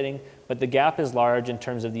manipulating, but the gap is large in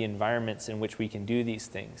terms of the environments in which we can do these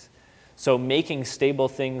things. So making stable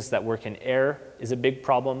things that work in air is a big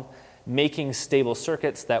problem. Making stable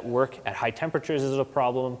circuits that work at high temperatures is a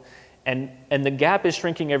problem. And the gap is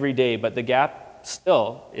shrinking every day, but the gap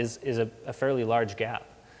still is a fairly large gap.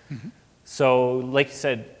 Mm-hmm. So like you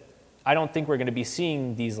said, I don't think we're going to be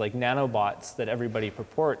seeing these like nanobots that everybody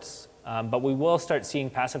purports, but we will start seeing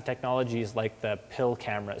passive technologies like the pill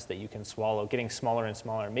cameras that you can swallow, getting smaller and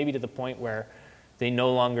smaller, maybe to the point where they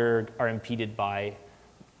no longer are impeded by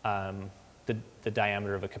the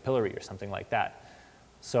diameter of a capillary or something like that.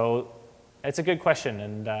 So it's a good question,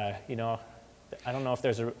 and I don't know if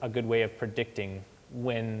there's a good way of predicting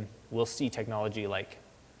when we'll see technology like.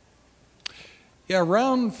 Yeah,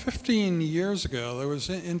 around 15 years ago, there was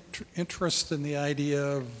interest in the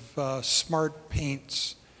idea of smart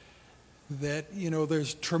paints. That,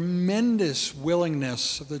 there's tremendous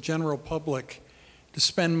willingness of the general public to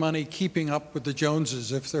spend money keeping up with the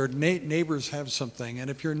Joneses if their neighbors have something. And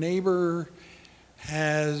if your neighbor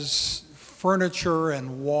has furniture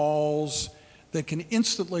and walls that can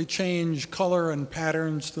instantly change color and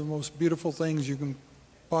patterns to the most beautiful things you can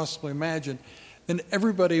possibly imagine, then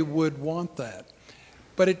everybody would want that.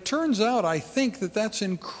 But it turns out, I think, that that's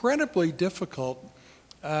incredibly difficult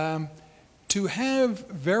to have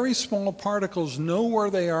very small particles know where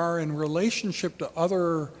they are in relationship to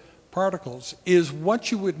other particles is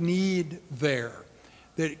what you would need there.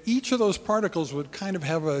 That each of those particles would kind of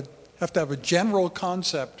have to have a general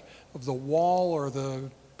concept of the wall or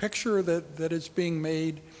the picture that is being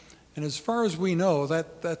made. And as far as we know,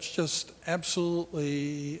 that's just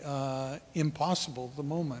absolutely impossible at the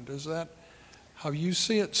moment. Is that how you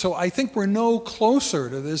see it? So I think we're no closer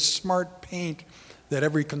to this smart paint that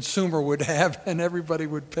every consumer would have and everybody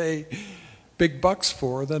would pay big bucks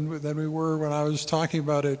for than we were when I was talking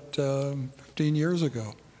about it 15 years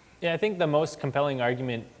ago. Yeah, I think the most compelling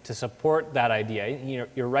argument to support that idea,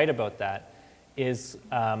 you're right about that, is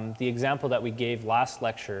the example that we gave last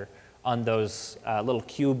lecture on those little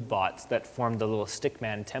cube bots that formed the little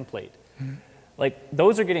stickman template. Mm-hmm. Like,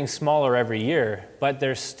 those are getting smaller every year, but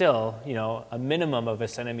they're still, a minimum of a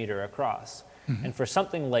centimeter across. Mm-hmm. And for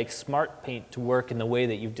something like smart paint to work in the way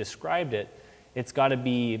that you've described it, it's got to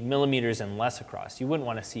be millimeters and less across. You wouldn't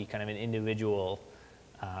want to see kind of an individual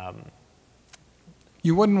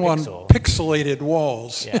you wouldn't pixel. Want pixelated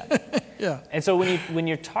walls. Yeah. Yeah. And so when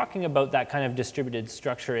you're talking about that kind of distributed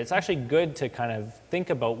structure, it's actually good to kind of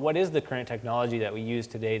think about what is the current technology that we use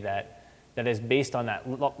today that is based on that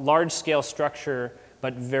large-scale structure,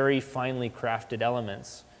 but very finely crafted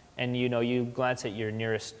elements. And you glance at your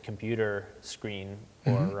nearest computer screen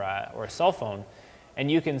or a cell phone,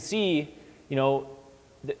 and you can see,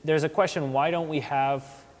 there's a question: why don't we have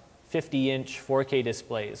 50-inch 4K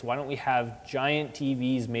displays? Why don't we have giant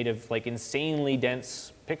TVs made of like insanely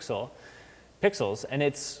dense pixels? And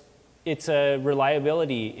it's a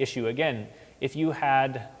reliability issue. Again, if you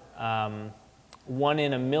had 1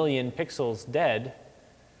 in a million pixels dead,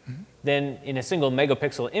 then in a single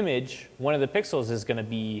megapixel image, one of the pixels is going to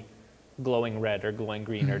be glowing red or glowing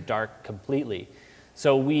green or dark completely.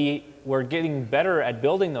 So we're getting better at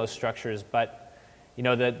building those structures, but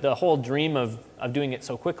the whole dream of doing it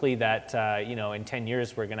so quickly that in 10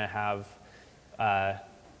 years we're going to have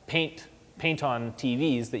paint on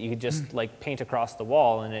TVs that you could just like paint across the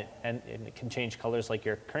wall, and it can change colors like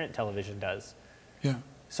your current television does. Yeah.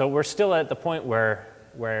 So we're still at the point where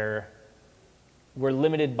we're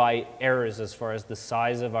limited by errors as far as the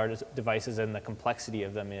size of our devices and the complexity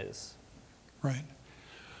of them is. Right.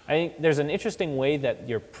 I think there's an interesting way that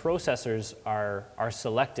your processors are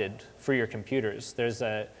selected for your computers. There's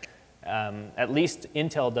at least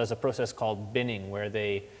Intel does a process called binning, where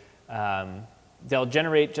they'll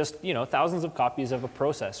generate just thousands of copies of a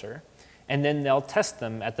processor, and then they'll test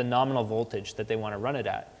them at the nominal voltage that they want to run it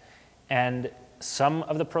at. And some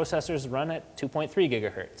of the processors run at 2.3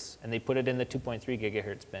 gigahertz, and they put it in the 2.3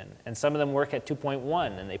 gigahertz bin. And some of them work at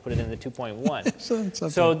 2.1, and they put it in the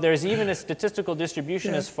 2.1. So there's even a statistical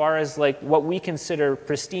distribution as far as like what we consider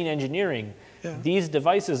pristine engineering. Yeah. These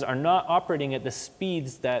devices are not operating at the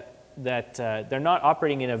speeds that they're not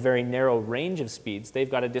operating in a very narrow range of speeds. They've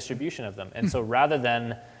got a distribution of them. And so rather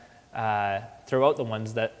than throw out the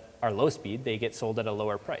ones that are low speed, they get sold at a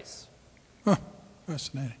lower price. Huh.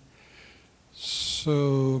 Fascinating.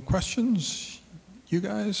 So, questions, you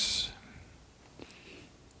guys?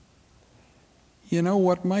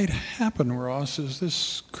 What might happen, Ross, is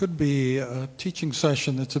this could be a teaching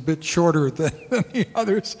session that's a bit shorter than the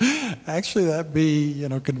others. Actually, that'd be,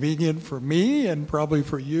 convenient for me and probably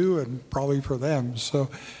for you and probably for them. So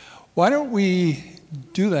why don't we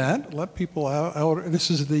do that, let people out. This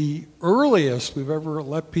is the earliest we've ever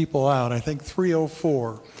let people out, I think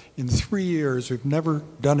 3:04. In 3 years, we've never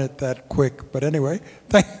done it that quick. But anyway,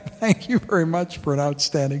 thank you very much for an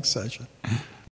outstanding session.